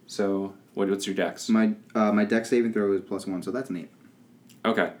save, so what's your dex? My dex saving throw is +1, so that's an 8.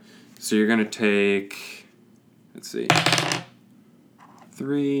 Okay, so you're going to take... Let's see.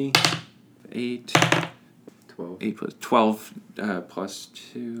 3, 8... 12. 8 plus 12 plus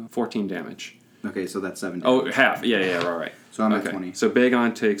 2, 14 damage. Okay, so that's 7 damage. Oh, half. Yeah, right. So I'm okay. at 20. So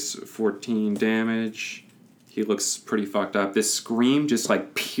Bagon takes 14 damage. He looks pretty fucked up. This scream just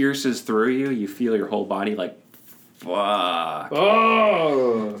like pierces through you. You feel your whole body like, fuck.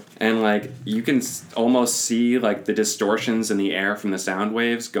 Oh! And like you can almost see like the distortions in the air from the sound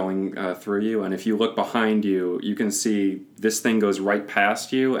waves going through you. And if you look behind you, you can see this thing goes right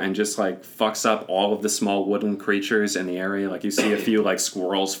past you and just like fucks up all of the small woodland creatures in the area. Like you see a few like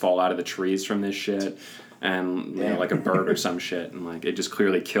squirrels fall out of the trees from this shit. and like a bird or some shit, and like it just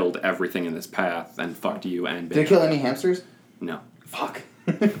clearly killed everything in this path and fucked you and Did it kill any hamsters? No. Fuck.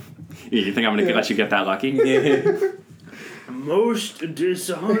 You think I'm gonna let you get that lucky? Most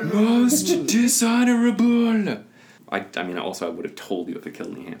dishonorable. Most dishonorable. I mean, also I would have told you if it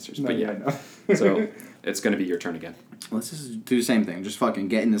killed any hamsters, but yeah. So it's gonna be your turn again. Let's just do the same thing. Just fucking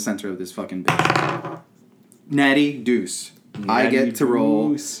get in the center of this fucking bitch. Natty deuce. I get to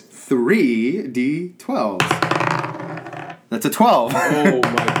roll 3 d12s. That's a 12. Oh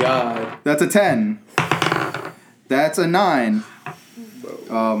my god. That's a 10. That's a 9.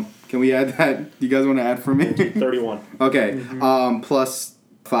 Can we add that? You guys want to add for me? 31. Okay. Plus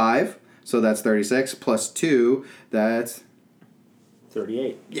 5, so that's 36. Plus 2, that's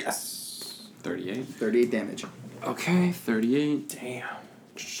 38. yes. 38. 38 damage. Okay, 38. Damn.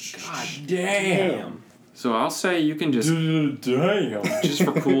 God Damn. So I'll say you can just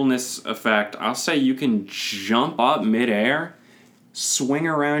for coolness effect, I'll say you can jump up midair, swing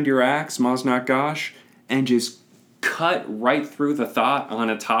around your axe, Maznok Gosh, and just cut right through the thought on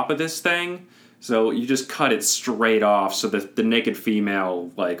the top of this thing. So you just cut it straight off so that the naked female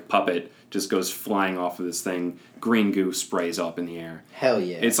like puppet just goes flying off of this thing. Green goo sprays up in the air. Hell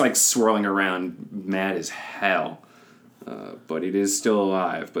yeah. It's like swirling around mad as hell. But it is still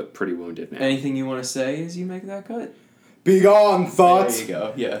alive, but pretty wounded now. Anything you want to say as you make that cut? Be gone, thoughts. There you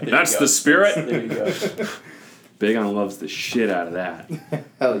go. Yeah. there That's you go. the spirit. There you go. Bagon loves the shit out of that.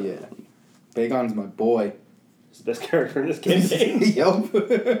 Hell yeah. Bagon's my boy. He's the best character in this campaign. Yup.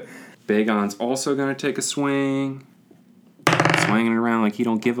 Bagon's also gonna take a swing. Swinging around like he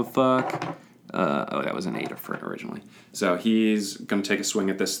don't give a fuck. That was an 8 originally. So he's gonna take a swing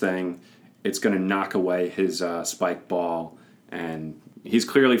at this thing. It's gonna knock away his spike ball, and he's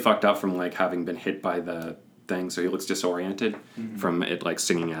clearly fucked up from like having been hit by the thing, so he looks disoriented from it like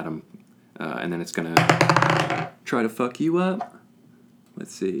singing at him. And then it's gonna try to fuck you up.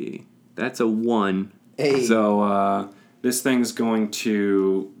 Let's see. That's a 1. Hey. So this thing's going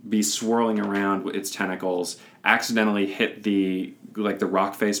to be swirling around with its tentacles, accidentally hit the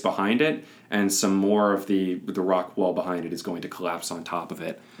rock face behind it, and some more of the rock wall behind it is going to collapse on top of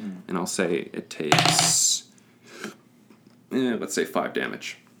it. And I'll say it takes, let's say 5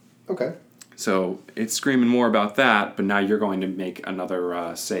 damage. Okay. So it's screaming more about that, but now you're going to make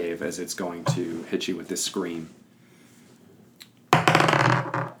another save as it's going to hit you with this scream.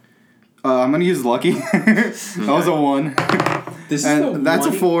 I'm gonna use lucky. That was a 1. This is And that's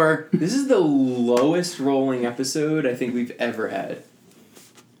a 4. This is the lowest rolling episode I think we've ever had.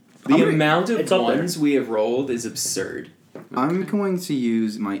 The How many- amount of It's up there. ones we have rolled is absurd. I'm going to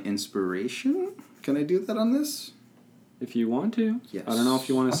use my inspiration. Can I do that on this? If you want to. Yes. I don't know if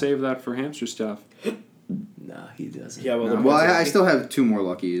you want to save that for hamster stuff. Nah, he doesn't. Yeah, well, No. the Well, ones I still have 2 more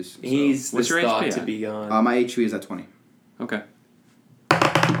luckies. So. He's What's this your thought HP to at? be gone. My HP is at 20. Okay.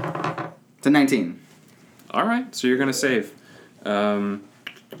 It's a 19. All right, so you're going to save. Actually,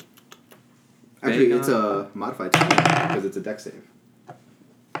 Bagon. it's a modified 20 because it's a dex save.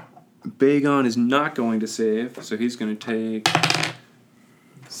 Bagon is not going to save, so he's going to take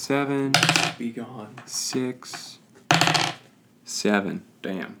 7, Be gone. 6, 7.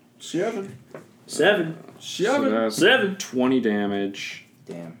 Damn. 7. So that's 7. 20 damage.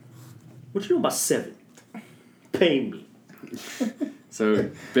 Damn. What you know about 7? Pay me. So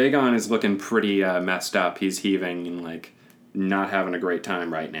Bagon is looking pretty messed up. He's heaving and like not having a great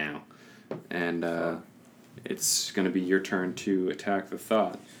time right now. And it's going to be your turn to attack the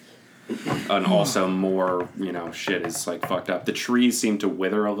thought. And also more, shit is like fucked up. The trees seem to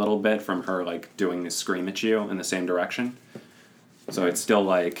wither a little bit from her like doing this scream at you in the same direction. So it's still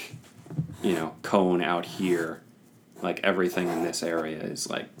like, cone out here. Like everything in this area is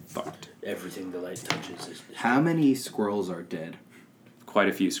like fucked. Everything the light touches is. How many squirrels are dead? Quite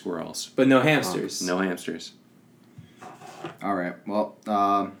a few squirrels. But no hamsters. No hamsters. All right. Well,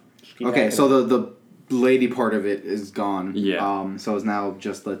 Keep okay. acting. So the lady part of it is gone. Yeah. So it's now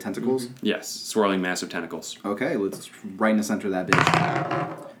just the tentacles. Yes, swirling massive tentacles. Okay. Let's right in the center of that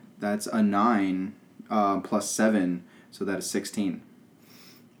bitch. That's a 9 plus 7, so that is 16.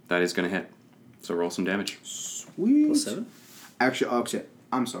 That is going to hit. So roll some damage. Sweet. Plus 7? Actually,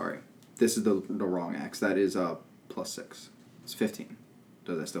 I'm sorry. This is the wrong axe. That is plus 6. It's 15.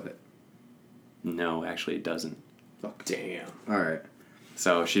 Does that still hit? No, actually it doesn't. Fuck. Damn. All right.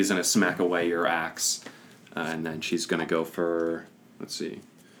 So she's going to smack away your axe, and then she's going to go for, let's see,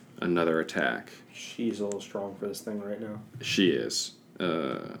 another attack. She's a little strong for this thing right now. She is.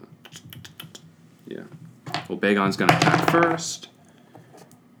 Yeah. Well, Bagon's going to attack first.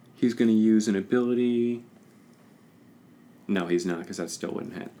 He's going to use an ability. No, he's not, because that still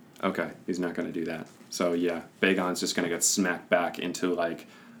wouldn't hit. Okay, he's not going to do that. So yeah, Bagon's just gonna get smacked back into like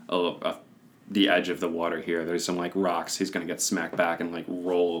the edge of the water here. There's some like rocks. He's gonna get smacked back and like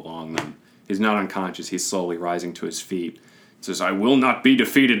roll along them. He's not unconscious. He's slowly rising to his feet. Says, "I will not be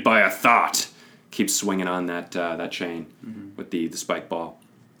defeated by a thought." Keeps swinging on that chain with the spike ball,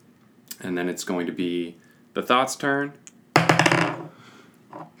 and then it's going to be the thought's turn.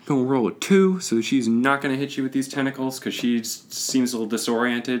 Gonna roll a 2, so she's not gonna hit you with these tentacles because she seems a little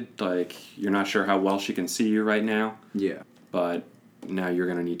disoriented. Like you're not sure how well she can see you right now. Yeah. But now you're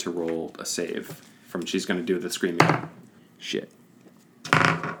gonna need to roll a save from. She's gonna do the screaming shit.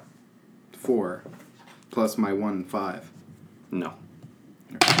 4 plus my 1, 5. No.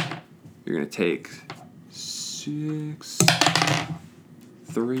 You're gonna take 6,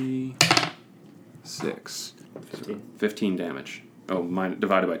 3, 6, 15 damage. Oh, mine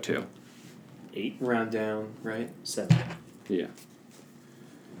divided by 2. 8, Round down, right? 7. Yeah.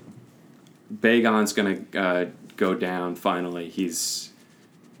 Bagon's gonna go down finally. He's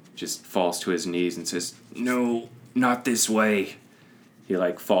just falls to his knees and says, "No, not this way." He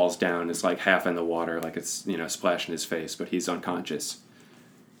like falls down, is like half in the water, like it's splashing his face, but he's unconscious.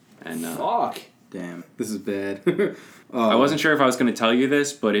 And Fuck. Damn, this is bad. I wasn't sure if I was going to tell you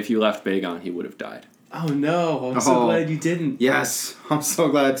this, but if you left Bagon, he would have died. Oh no! I'm so Oh. glad you didn't. Yes, I'm so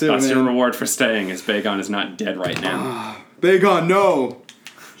glad too, That's your man. reward for staying, is Bagon is not dead right now. Bagon, no.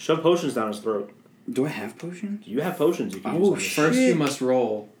 Shove potions down his throat. Do I have potions? You have potions you can Oh, use on this. First, you Shit. must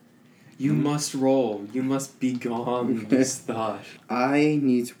roll. You must roll. You must be gone. This thought. I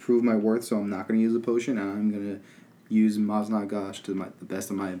need to prove my worth, so I'm not going to use a potion, and I'm going to use Maznat Gosh to the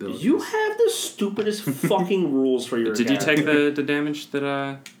best of my ability. You have the stupidest fucking rules for your Did you take character. the damage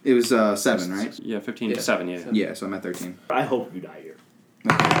that... It was 7, right? Yeah, 15 Yeah. to 7, yeah. Yeah, so I'm at 13. I hope you die here.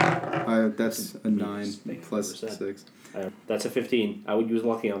 That's a 9 Make plus 100%. 6. That's a 15. I would use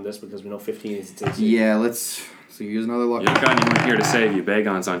lucky on this because we know 15 is its AC. Yeah, let's... So use another lucky. You've got anyone here to save you.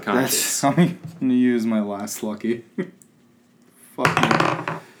 Bagon's unconscious. I'm going to use my last lucky. Fuck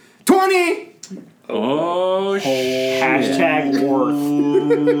me. 20! Oh, shit. Hashtag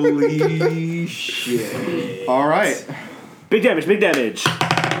worth. Holy shit! All right. Big damage, big damage.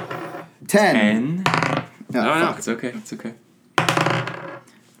 10. 10. Oh, No, fuck. It's okay. It's okay.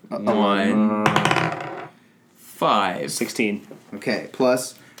 Uh-oh. 1. 5. 16. Okay,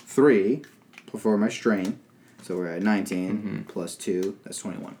 plus 3 for my strain. So we're at 19. Plus 2. That's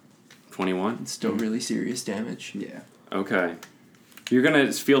 21. 21? It's still really serious damage. Yeah. Okay. You're going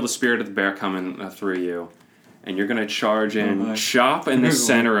to feel the spirit of the bear coming through you. And you're going to charge in, my. chop in the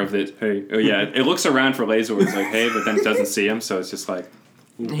center of it. Hey, oh yeah, it looks around for Lazor. It's like, hey, but then it doesn't see him, so it's just like...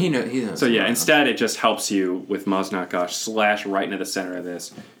 He knows. So yeah, instead it just helps you with Maznat Gosh, slash right into the center of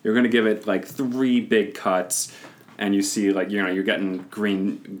this. You're going to give it like 3 big cuts, and you see like, you're getting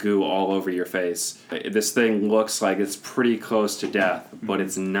green goo all over your face. This thing looks like it's pretty close to death, but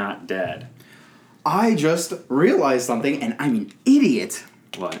it's not dead. I just realized something, and I'm an idiot.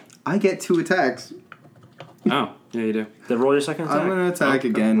 What? I get 2 attacks. Oh, yeah, you do. Then roll your second attack. I'm going to attack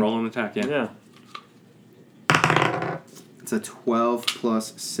again. Roll an attack, yeah. Yeah. It's a 12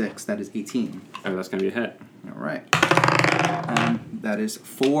 plus 6. That is 18. Oh, that's going to be a hit. All right. And that is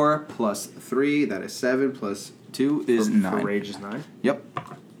 4 plus 3. That is 7 plus 2 is For 9. rage is 9. Yep.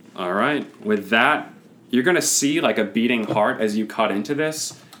 All right. With that, you're going to see like a beating heart as you cut into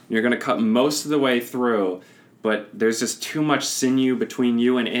this. You're going to cut most of the way through, but there's just too much sinew between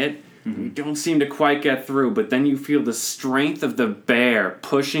you and it. You don't seem to quite get through, but then you feel the strength of the bear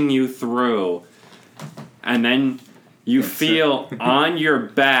pushing you through. And then you feel on your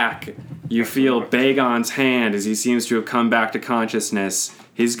back, you feel Bagon's hand as he seems to have come back to consciousness.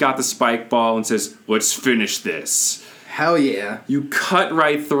 He's got the spike ball and says, "Let's finish this." Hell yeah. You cut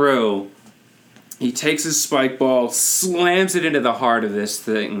right through. He takes his spike ball, slams it into the heart of this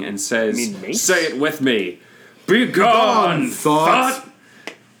thing, and says, You mean mace? "Say it with me. Be gone, thought." thought."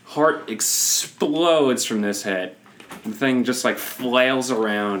 Heart explodes from this hit. The thing just like flails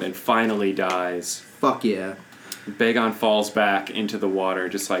around and finally dies. Fuck yeah. Bagon falls back into the water,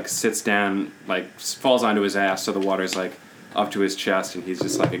 just like sits down, like falls onto his ass, so the water's like up to his chest, and he's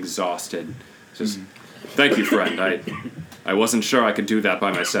just like exhausted. Just, thank you, friend. I wasn't sure I could do that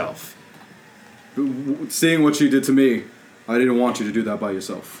by myself. Seeing what you did to me, I didn't want you to do that by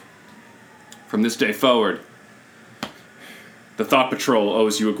yourself. From this day forward, the Thought Patrol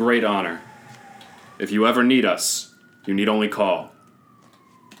owes you a great honor. If you ever need us, you need only call.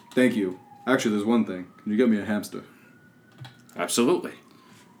 Thank you. Actually, there's one thing. Can you get me a hamster? Absolutely.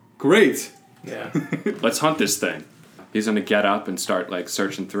 Great! Yeah. Let's hunt this thing. He's gonna get up and start like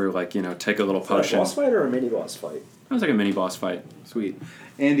searching through, like, take a little A potion. boss fight or a mini boss fight? It was like a mini boss fight. Sweet.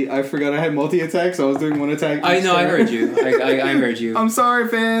 Andy, I forgot I had multi-attack, so I was doing one attack. I each know, I turn. heard you. I heard you. I'm sorry,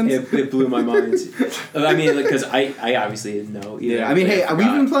 fans. It blew my mind. I mean, because I obviously didn't know either. Yeah, I mean, hey, I we've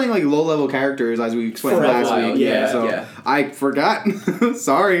forgot. been playing like low-level characters as we explained For a last while, week. yeah, so yeah. I forgot.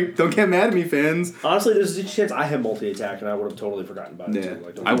 Sorry, don't get mad at me, fans. Honestly, there's a chance I have multi-attack and I would have totally forgotten about it Yeah. too.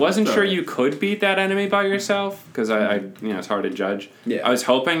 Like, don't I wasn't Sure. sure you could beat that enemy by yourself because I it's hard to judge. Yeah. I was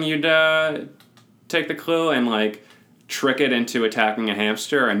hoping you'd take the clue and like trick it into attacking a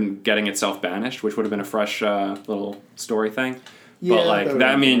hamster and getting itself banished, which would have been a fresh little story thing. Yeah, but like that that,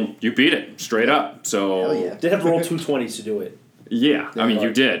 I would've mean, you beat it straight up. So Hell yeah. They have to roll 2 20s to do it. yeah, I mean, you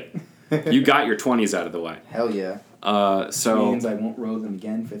like- did. You got your 20s out of the way. Hell yeah. So Means I won't roll them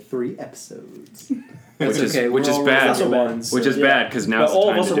again for 3 episodes. It's which is okay. which we're is all bad. rolling Which ones, Which so- is bad because But now's the all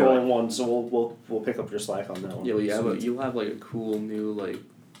of time us to are do rolling it. one, so we'll pick up your slack on that one. Yeah, but you'll have like a cool new like.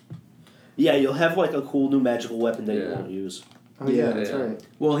 Yeah, you'll have like a cool new magical weapon that you Yeah. won't use. Oh yeah, Yeah, that's yeah. right.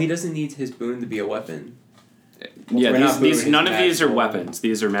 Well, he doesn't need his boon to be a weapon. Yeah, We're not these moving none his of these are magical- weapons.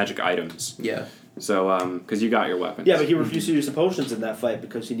 These are magic items. Yeah. So because you got your weapons. Yeah, but he refused to use the potions in that fight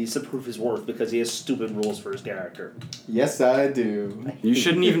because he needs to prove his worth because he has stupid rules for his character. Yes, I do. You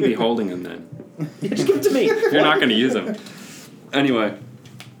shouldn't even be holding them then. Yeah, just give it to me. You're not going to use them. Anyway,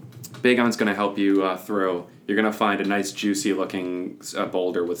 Bagon's going to help you through. You're going to find a nice juicy looking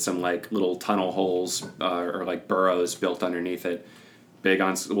boulder with some like little tunnel holes or like burrows built underneath it.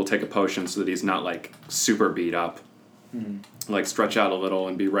 Bagon will take a potion so that he's not like super beat up. Like stretch out a little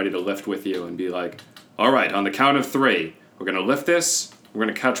and be ready to lift with you and be like, all right, on the count of 3, we're going to lift this. We're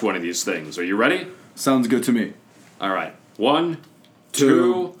going to catch one of these things. Are you ready? Sounds good to me. All right. 1,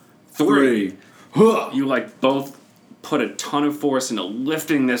 2, 3. Huh. You like both put a ton of force into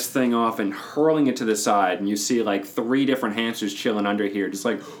lifting this thing off and hurling it to the side, and you see like 3 different hamsters chilling under here, just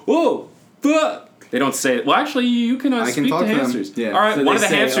like, whoa, fuck. They don't say it. Well, actually, you can I can speak talk to to them. hamsters. Yeah. All right, So one of they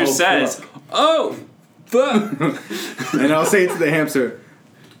the say, hamsters "Oh, says, fuck." "Oh, fuck." And I'll say to the hamster,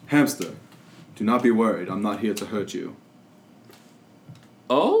 hamster, do not be worried. I'm not here to hurt you.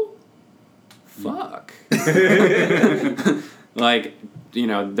 Oh, fuck. Like, you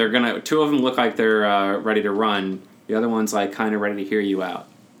know, they're gonna. 2 of them look like they're ready to run. The other one's like kind of ready to hear you out.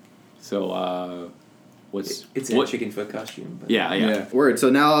 So, what's It's in what? a chicken foot costume. But Yeah. Word. So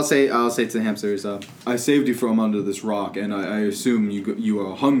now I'll say to the hamsters, I saved you from under this rock, and I assume you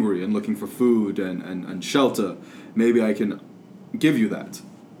are hungry and looking for food and shelter. Maybe I can give you that.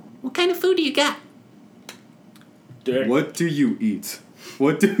 What kind of food do you got? Dick. What do you eat?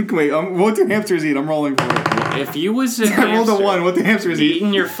 What do hamsters eat? I'm rolling for it. If you was a I rolled a hamster 1. What do hamsters eat?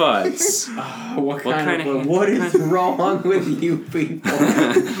 eating your fudds, What kind of- what is wrong with you people?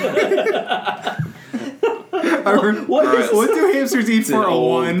 What do hamsters eat It's an for a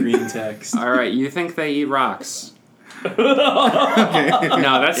old 1? green text. all right, you think they eat rocks? Okay.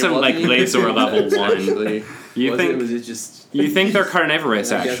 No, that's some like Lazor level 1. Actually. You think was it just you think they're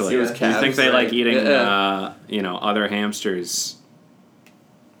carnivorous? I guess Actually, it was you think calves, they like right? eating Yeah. other hamsters?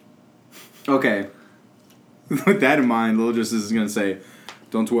 Okay. With that in mind, Lil Just is gonna say,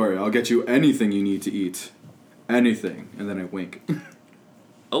 "Don't worry, I'll get you anything you need to eat, anything." And then I wink.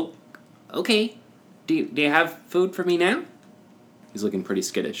 Oh, okay. Do you have food for me now? He's looking pretty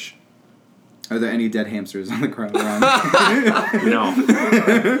skittish. Are there any dead hamsters on the ground? No.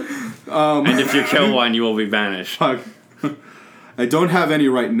 And if you kill one, you will be banished. Fuck. I don't have any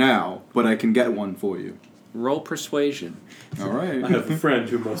right now, but I can get one for you. Roll persuasion. All right. I have a friend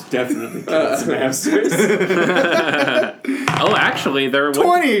who most definitely killed some hamsters. Oh, actually, there.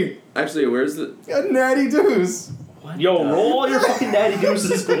 20. Actually, where's the? A natty deuce. Yo, roll all your fucking natty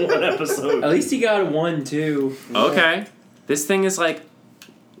deuces in one episode. At least he got a 1 too. Okay. This thing is like,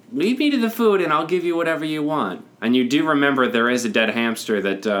 leave me to the food and I'll give you whatever you want. And you do remember there is a dead hamster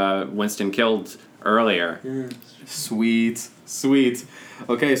that Winston killed earlier. Sweet.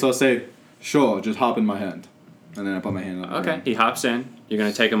 Okay, so I'll say, sure, just hop in my hand. And then I put my hand on Okay, he hops in. You're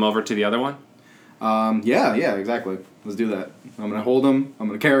going to take him over to the other one? Yeah, exactly. Let's do that. I'm gonna hold him. I'm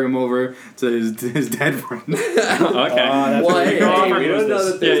gonna carry him over to his dead friend. Okay. Well, hey, You go hey, over- we don't know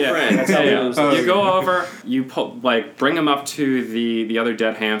that they're friends. That's how we lose this. You go over, you bring him up to the other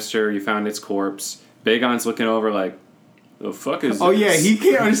dead hamster. You found its corpse. Bagon's looking over like, the fuck is Oh this? yeah, he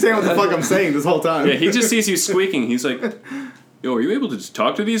can't understand what the fuck I'm saying this whole time. Yeah, he just sees you squeaking. He's like, yo, are you able to just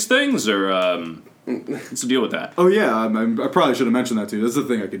talk to these things? Or, what's the deal with that? Oh yeah, I probably should have mentioned that too. That's the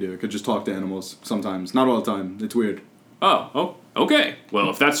thing I could do. I could just talk to animals sometimes. Not all the time. It's weird. Oh, okay.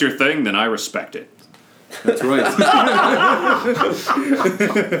 Well, if that's your thing, then I respect it. That's right.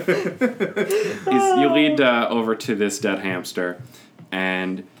 You lead over to this dead hamster,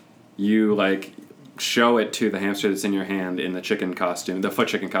 and you show it to the hamster that's in your hand in the chicken costume, the foot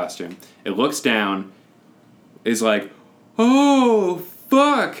chicken costume. It looks down, is like, oh,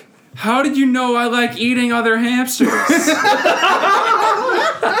 fuck. How did you know I like eating other hamsters?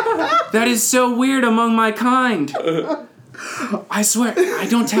 That is so weird among my kind. I swear, I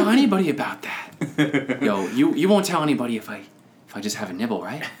don't tell anybody about that. Yo, you won't tell anybody if I just have a nibble,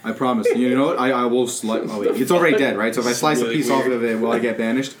 right? I promise. You know what? I will slice. Oh wait, it's already dead, right? So if I slice a piece off of it, will I get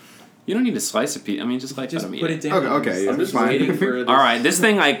banished? You don't need to slice a piece. I mean, just let him eat put it. it down. Okay, yeah, I'm just fine. waiting for this. All right, this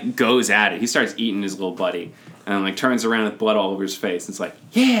thing like goes at it. He starts eating his little buddy, and like turns around with blood all over his face. It's like,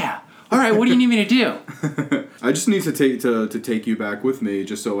 yeah. All right, what do you need me to do? I just need to take you back with me,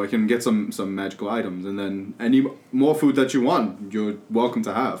 just so I can get some magical items, and then any more food that you want, you're welcome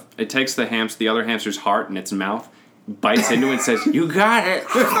to have. It takes the other hamster's heart in its mouth, bites into it, and says, "You got it."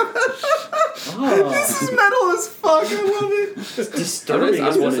 This is metal as fuck. I love it. It's disturbing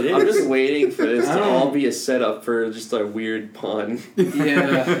is what it is. I'm just waiting for this to all be a setup for just a weird pun.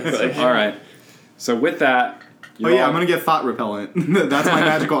 Yeah. All right. So with that, Oh yeah, I'm gonna get thought repellent. That's my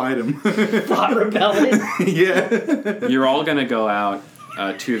magical item. Thought repellent. Yeah. you're all gonna go out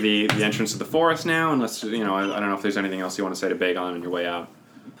to the entrance of the forest now. Unless I don't know if there's anything else you want to say to Bagon on your way out.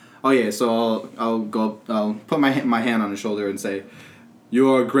 Oh yeah, so I'll put my hand on his shoulder and say,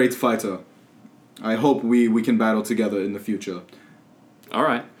 "You are a great fighter. I hope we can battle together in the future." All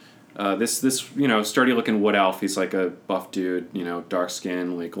right. This sturdy looking wood elf. He's like a buff dude. Dark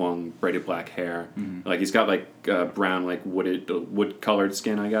skin, like long braided black hair. Mm-hmm. Like he's got like brown like wood colored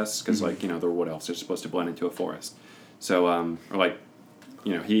skin, I guess, because Mm-hmm. they're wood elves. They're supposed to blend into a forest. So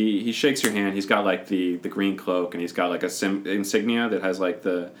he shakes your hand. He's got like the green cloak, and he's got like a insignia that has like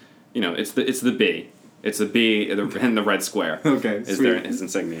the, it's the bee. It's the bee in the red square. Okay, Is sweet. his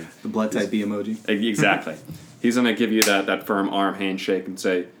insignia. The blood type B emoji. Exactly. He's going to give you that firm arm handshake and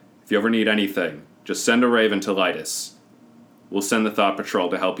say, if you ever need anything, just send a raven to Lytus. We'll send the Thought Patrol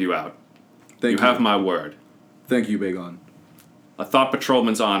to help you out. Thank You have my word. Thank you, Bagon. A Thought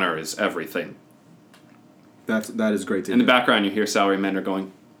Patrolman's honor is everything. That is great to In the hear. background, you hear Salamandra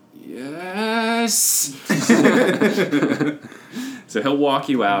going, yes! So he'll walk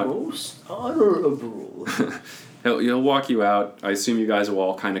you out. Most honorable. He'll walk you out. I assume you guys will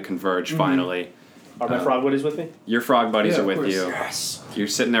all kind of converge finally. Are my frog buddies with me? Your frog buddies Yeah, are of with course. you. Yes. You're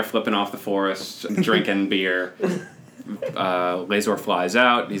sitting there flipping off the forest, drinking beer. Lazor flies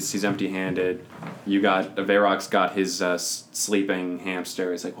out. He's empty-handed. You got Varrock's got his sleeping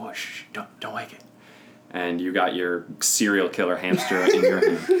hamster. He's like, "Oh, shh, don't wake it." And you got your serial killer hamster in your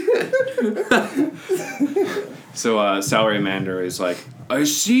hand. So Salamander is like, "I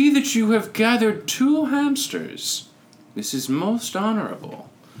see that you have gathered 2 hamsters. This is most honorable.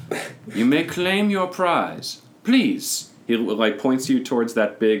 You may claim your prize. Please." He like points you towards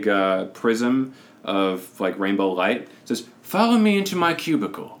that big prism of like rainbow light. Says, "Follow me into my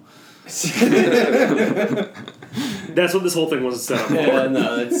cubicle." That's what this whole thing was set up for. Yeah,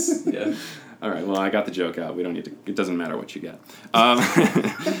 no, that's All right. Well, I got the joke out. We don't need to. It doesn't matter what you get.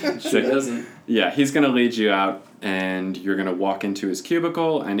 Sure doesn't. Yeah, he's gonna lead you out, and you're gonna walk into his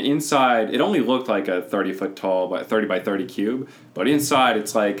cubicle. And inside, it only looked like a 30-foot tall, 30 by 30 cube. But inside,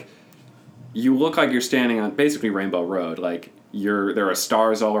 it's like you look like you're standing on basically Rainbow Road. Like there are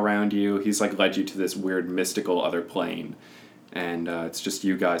stars all around you. He's like led you to this weird mystical other plane, and it's just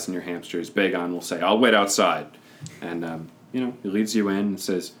you guys and your hamsters. Bagon will say, "I'll wait outside," and he leads you in and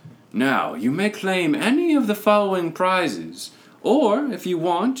says, "Now you may claim any of the following prizes, or if you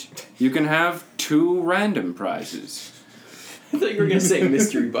want, you can have 2 random prizes." I thought you were gonna say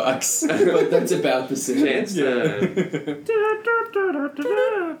mystery box, but that's about the same. Chance to...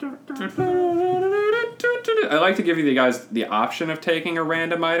 I like to give you guys the option of taking a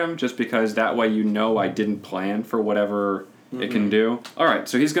random item, just because that way I didn't plan for whatever it can do. All right,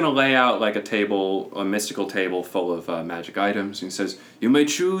 so he's going to lay out like a mystical table full of magic items. And he says, "You may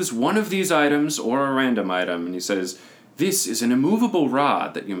choose one of these items or a random item." And he says, "This is an immovable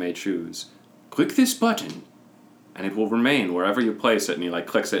rod that you may choose. Click this button, and it will remain wherever you place it." And he like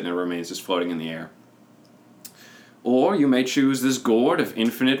clicks it, and it remains just floating in the air. Or you may choose this gourd of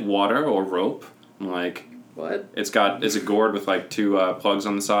infinite water or rope. And like What? it's a gourd with like 2 plugs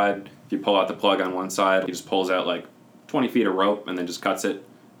on the side. If you pull out the plug on one side, he just pulls out like 20 feet of rope and then just cuts it,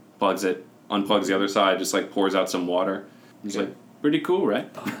 plugs it, unplugs the other side, just like pours out some water. He's like, pretty cool, right?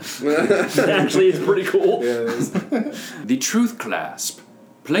 Actually, it's pretty cool. The Truth Clasp.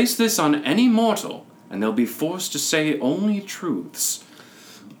 Place this on any mortal, and they'll be forced to say only truths.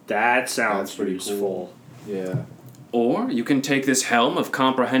 That sounds That's pretty useful. Yeah. Or you can take this helm of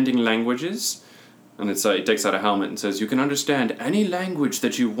comprehending languages, and it takes out a helmet and says, "You can understand any language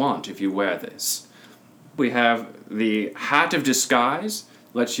that you want if you wear this." We have the Hat of Disguise,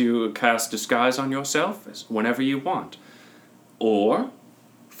 lets you cast disguise on yourself whenever you want. Or,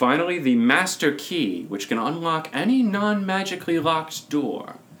 finally, the Master Key, which can unlock any non-magically locked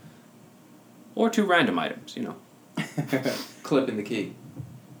door. Or 2 random items, you know. Clip in the key.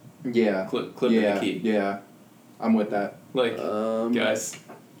 Yeah. Clip in the key. Yeah. I'm with that. Like, guys.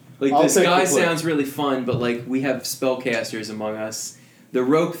 Like, I'll this take guy the clip. sounds really fun, but, like, we have spellcasters among us. The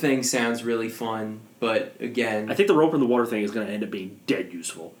rope thing sounds really fun, but, again, I think the rope in the water thing is going to end up being dead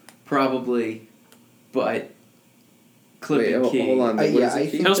useful. probably, but clip Wait, and key hold on. What yeah, is the I key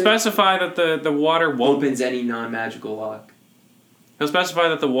think- He'll thing? specify that the water won't... opens any non-magical lock. He'll specify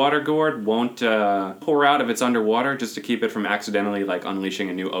that the water gourd won't pour out if it's underwater, just to keep it from accidentally, like, unleashing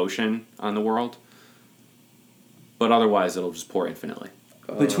a new ocean on the world. But otherwise, it'll just pour infinitely.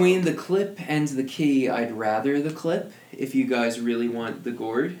 Between the clip and the key, I'd rather the clip if you guys really want the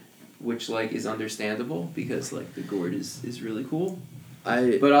gourd, which, like, is understandable because, like, the gourd is really cool.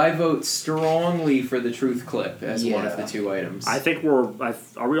 But I vote strongly for the truth clip as one of the 2 items. I think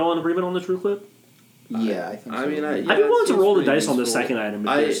are we all in agreement on the true clip? Yeah, I think so. I mean, I'd be willing to seems roll the pretty dice on the useful. second item. If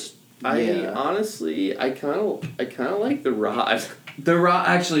I there's- honestly, I kind of like the rod. The rod,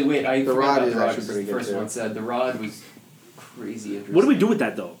 actually, wait, I The forgot rod about is the rod. actually pretty The good, first too. one said the rod was crazy interesting. what do we do with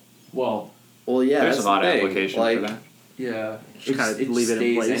that though? Well, Well, yeah, There's that's a lot the of thing. application like, for that. yeah, Just kinda leave it in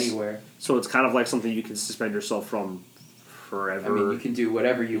stays place? anywhere. So it's kind of like something you can suspend yourself from forever. I mean, you can do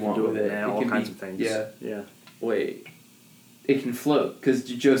whatever you You can want do with it, it. man, It all can kinds be, of things. Yeah, Yeah. Wait, it can float because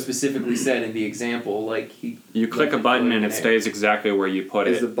Joe specifically said in the example, like he. You click a left it button floating and in it air. stays exactly where you put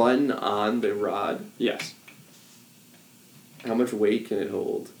is it. the button on the rod? Yes. How much weight can it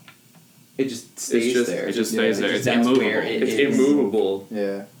hold? It just stays just- there. It just stays there. It's that's immovable. where it It's is. immovable.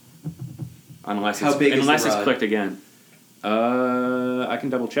 Yeah. Unless How it's, big is unless the it's rod? clicked again. I can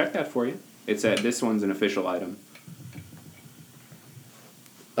double check that for you. It's this one's an official item.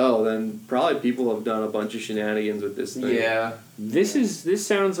 Oh, then probably people have done a bunch of shenanigans with this thing. Yeah, This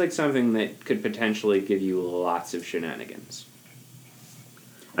sounds like something that could potentially give you lots of shenanigans.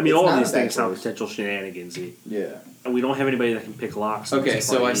 I mean, It's all of not these a bad things sound choice. potential shenanigansy. Yeah. And we don't have anybody that can pick locks. okay,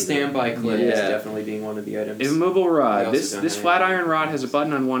 so I stand by clip as Yeah. definitely being one of the items. Immovable I rod. also This don't this have flat anything. iron rod has a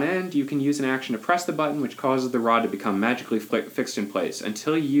button on one end. You can use an action to press the button, which causes the rod to become magically fixed in place.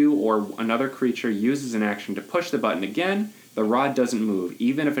 Until you or another creature uses an action to push the button again, the rod doesn't move,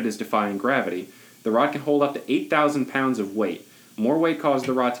 even if it is defying gravity. The rod can hold up to 8,000 pounds of weight. More weight causes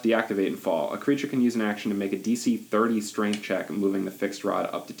the rod to deactivate and fall. A creature can use an action to make a DC 30 strength check, moving the fixed rod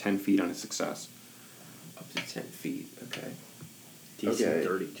up to 10 feet on a success. Up to 10 feet. Okay. DC Okay.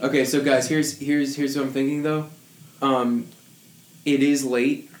 30. Okay, so guys, here's what I'm thinking though. It is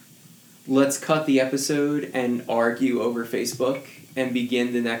late. Let's cut the episode and argue over Facebook and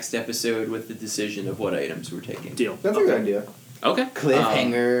begin the next episode with the decision of what items we're taking. Deal. That's a good idea. Okay.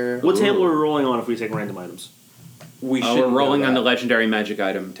 Cliffhanger. What table are we rolling on if we take random items? We should. We're rolling on the that. legendary magic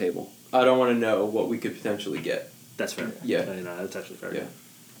item table. I don't want to know what we could potentially get. That's fair. Yeah. That's actually fair. Yeah.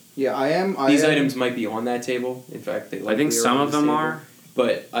 Yeah, I am. These items might be on that table. In fact, they. I likely think are some on of this them table. are.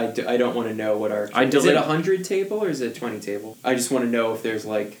 But I don't want to know what our. I Is it delete- 100 table or is it 20 table? I just want to know if there's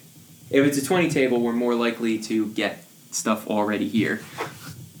like, if it's a 20 table, we're more likely to get stuff already here.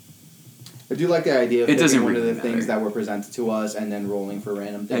 I do like the idea of It picking doesn't one of really the things matter. that were presented to us and then rolling for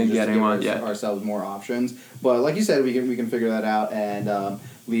random things And just to getting give one, yeah. ourselves more options. But like you said, we can figure that out and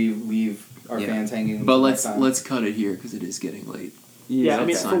leave our Yeah. fans hanging. But next time. let's cut it here because it is getting late. Yeah, I mean,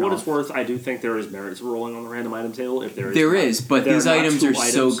 let's for sign what off. it's worth, I do think there is merit to rolling on the random item table. If there is, There not. is, but If there these not items two are so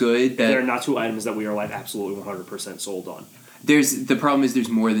items- good if there are that not 2 items that we are like absolutely 100% sold on. the problem is there's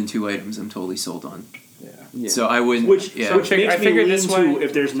more than 2 items I'm totally sold on. yeah. So I wouldn't. Which yeah. makes I me figured lean this to way-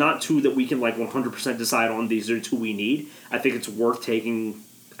 if there's not 2 that we can like 100% decide on. These are 2 we need. I think it's worth taking.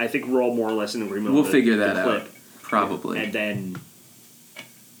 I think we're all more or less in agreement. We'll on figure the that out. clip, Probably. and then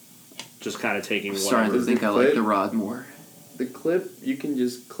just kind of taking I'm starting to whatever. think I like the rod more. The clip, you can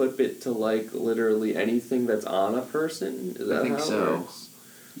just clip it to like literally anything that's on a person. Is that think how it so. works?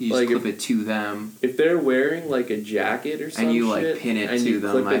 You just Like clip it to them, If they're wearing like a jacket or something, and you like pin it and to you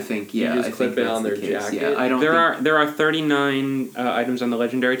them. clip I it- think you yeah, just I clip think it that's on the their case. jacket. Yeah, I don't. There are 39 items on the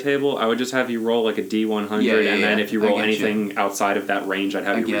legendary table. I would just have you roll like a D100, Yeah, and then yeah. if you I roll get you. anything outside of that range, I'd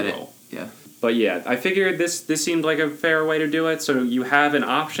have I you get it. reroll. Yeah. But yeah, I figured this seemed like a fair way to do it. So you have an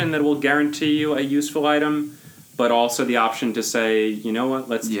option that will guarantee you a useful item, but also the option to say, you know what,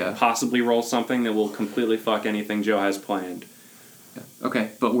 let's Yeah. possibly roll something that will completely fuck anything Joe has planned.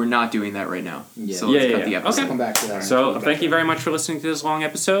 Okay, but we're not doing that right now. Yeah. So let's Yeah, cut yeah, the yeah. episode. Okay. Come back to that. So thank you very much for listening to this long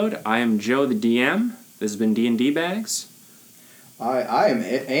episode. I am Joe the DM. This has been D&D Bags. I am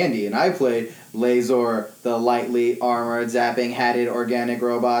Andy, and I play Lazor, the lightly armored, zapping, hatted organic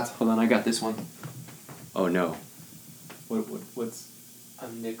robot. Hold on, I got this one. Oh no. What's?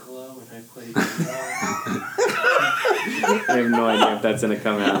 I'm Niccolo, and I play. I have no idea if that's gonna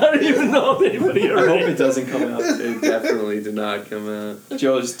come I out. don't even know if anybody I hope already. it doesn't come out. It definitely did not come out.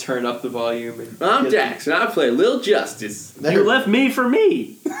 Joe, just turn up the volume. And I'm get- Dax, and I play Lil Justice. You left me for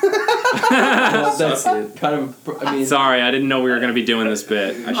me. Well, that's kind of. I mean, Sorry, I didn't know we were gonna be doing this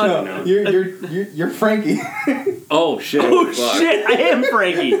bit. I should have known. You're Frankie. Oh shit. Oh fuck. shit! I am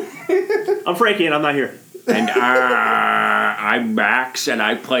Frankie. I'm Frankie, and I'm not here. And I'm Max, and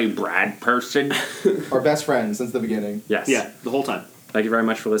I play Brad Person. Our best friends since the beginning. Yes. Yeah, the whole time. Thank you very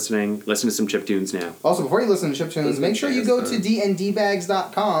much for listening. Listen to some chiptunes now. Also, before you listen to Chiptunes, make sure you go to Listen.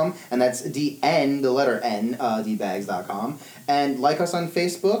 dndbags.com, and that's DN, the letter N, dbags.com, and like us on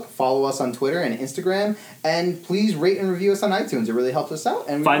Facebook, follow us on Twitter and Instagram, and please rate and review us on iTunes. It really helps us out,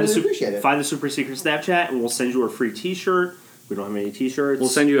 and we really appreciate it. Find the super secret Snapchat, and we'll send you a free T-shirt. We don't have any T-shirts. We'll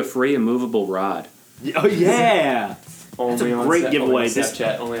send you a free immovable rod. Oh yeah! only a on great Snap- giveaway. Only on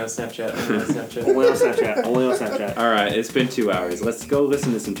Snapchat. Only on Snapchat. Only on Snapchat. Only on Snapchat. Only on Snapchat. All right, it's been 2 hours. Let's go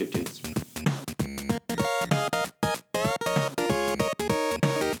listen to some chiptunes.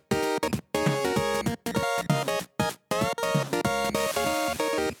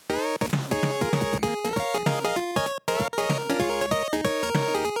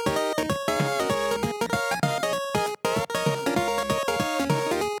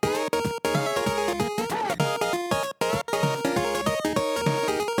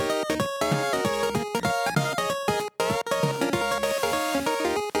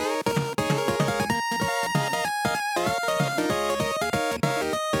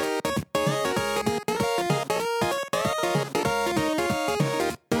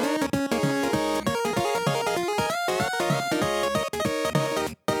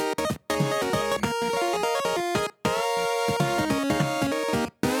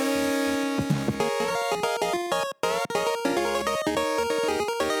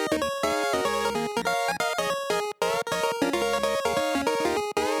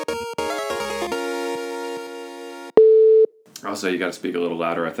 Also, you got to speak a little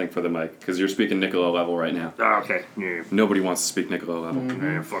louder, I think, for the mic, because you're speaking Niccolo level right now. Oh, okay. Yeah. Nobody wants to speak Niccolo level.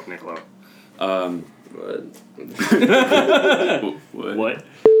 Yeah, fuck Niccolo. What?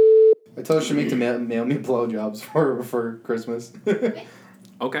 I told Shamik to mail me blowjobs for Christmas.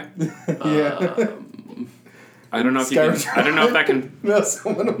 Okay. Yeah. I don't know if you can, I don't know if that can. Mail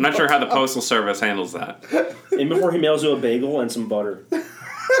someone a I'm not sure how the postal service handles that. And before he mails you a bagel and some butter.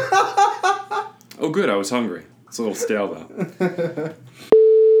 Oh, good. I was hungry. It's a little stale though.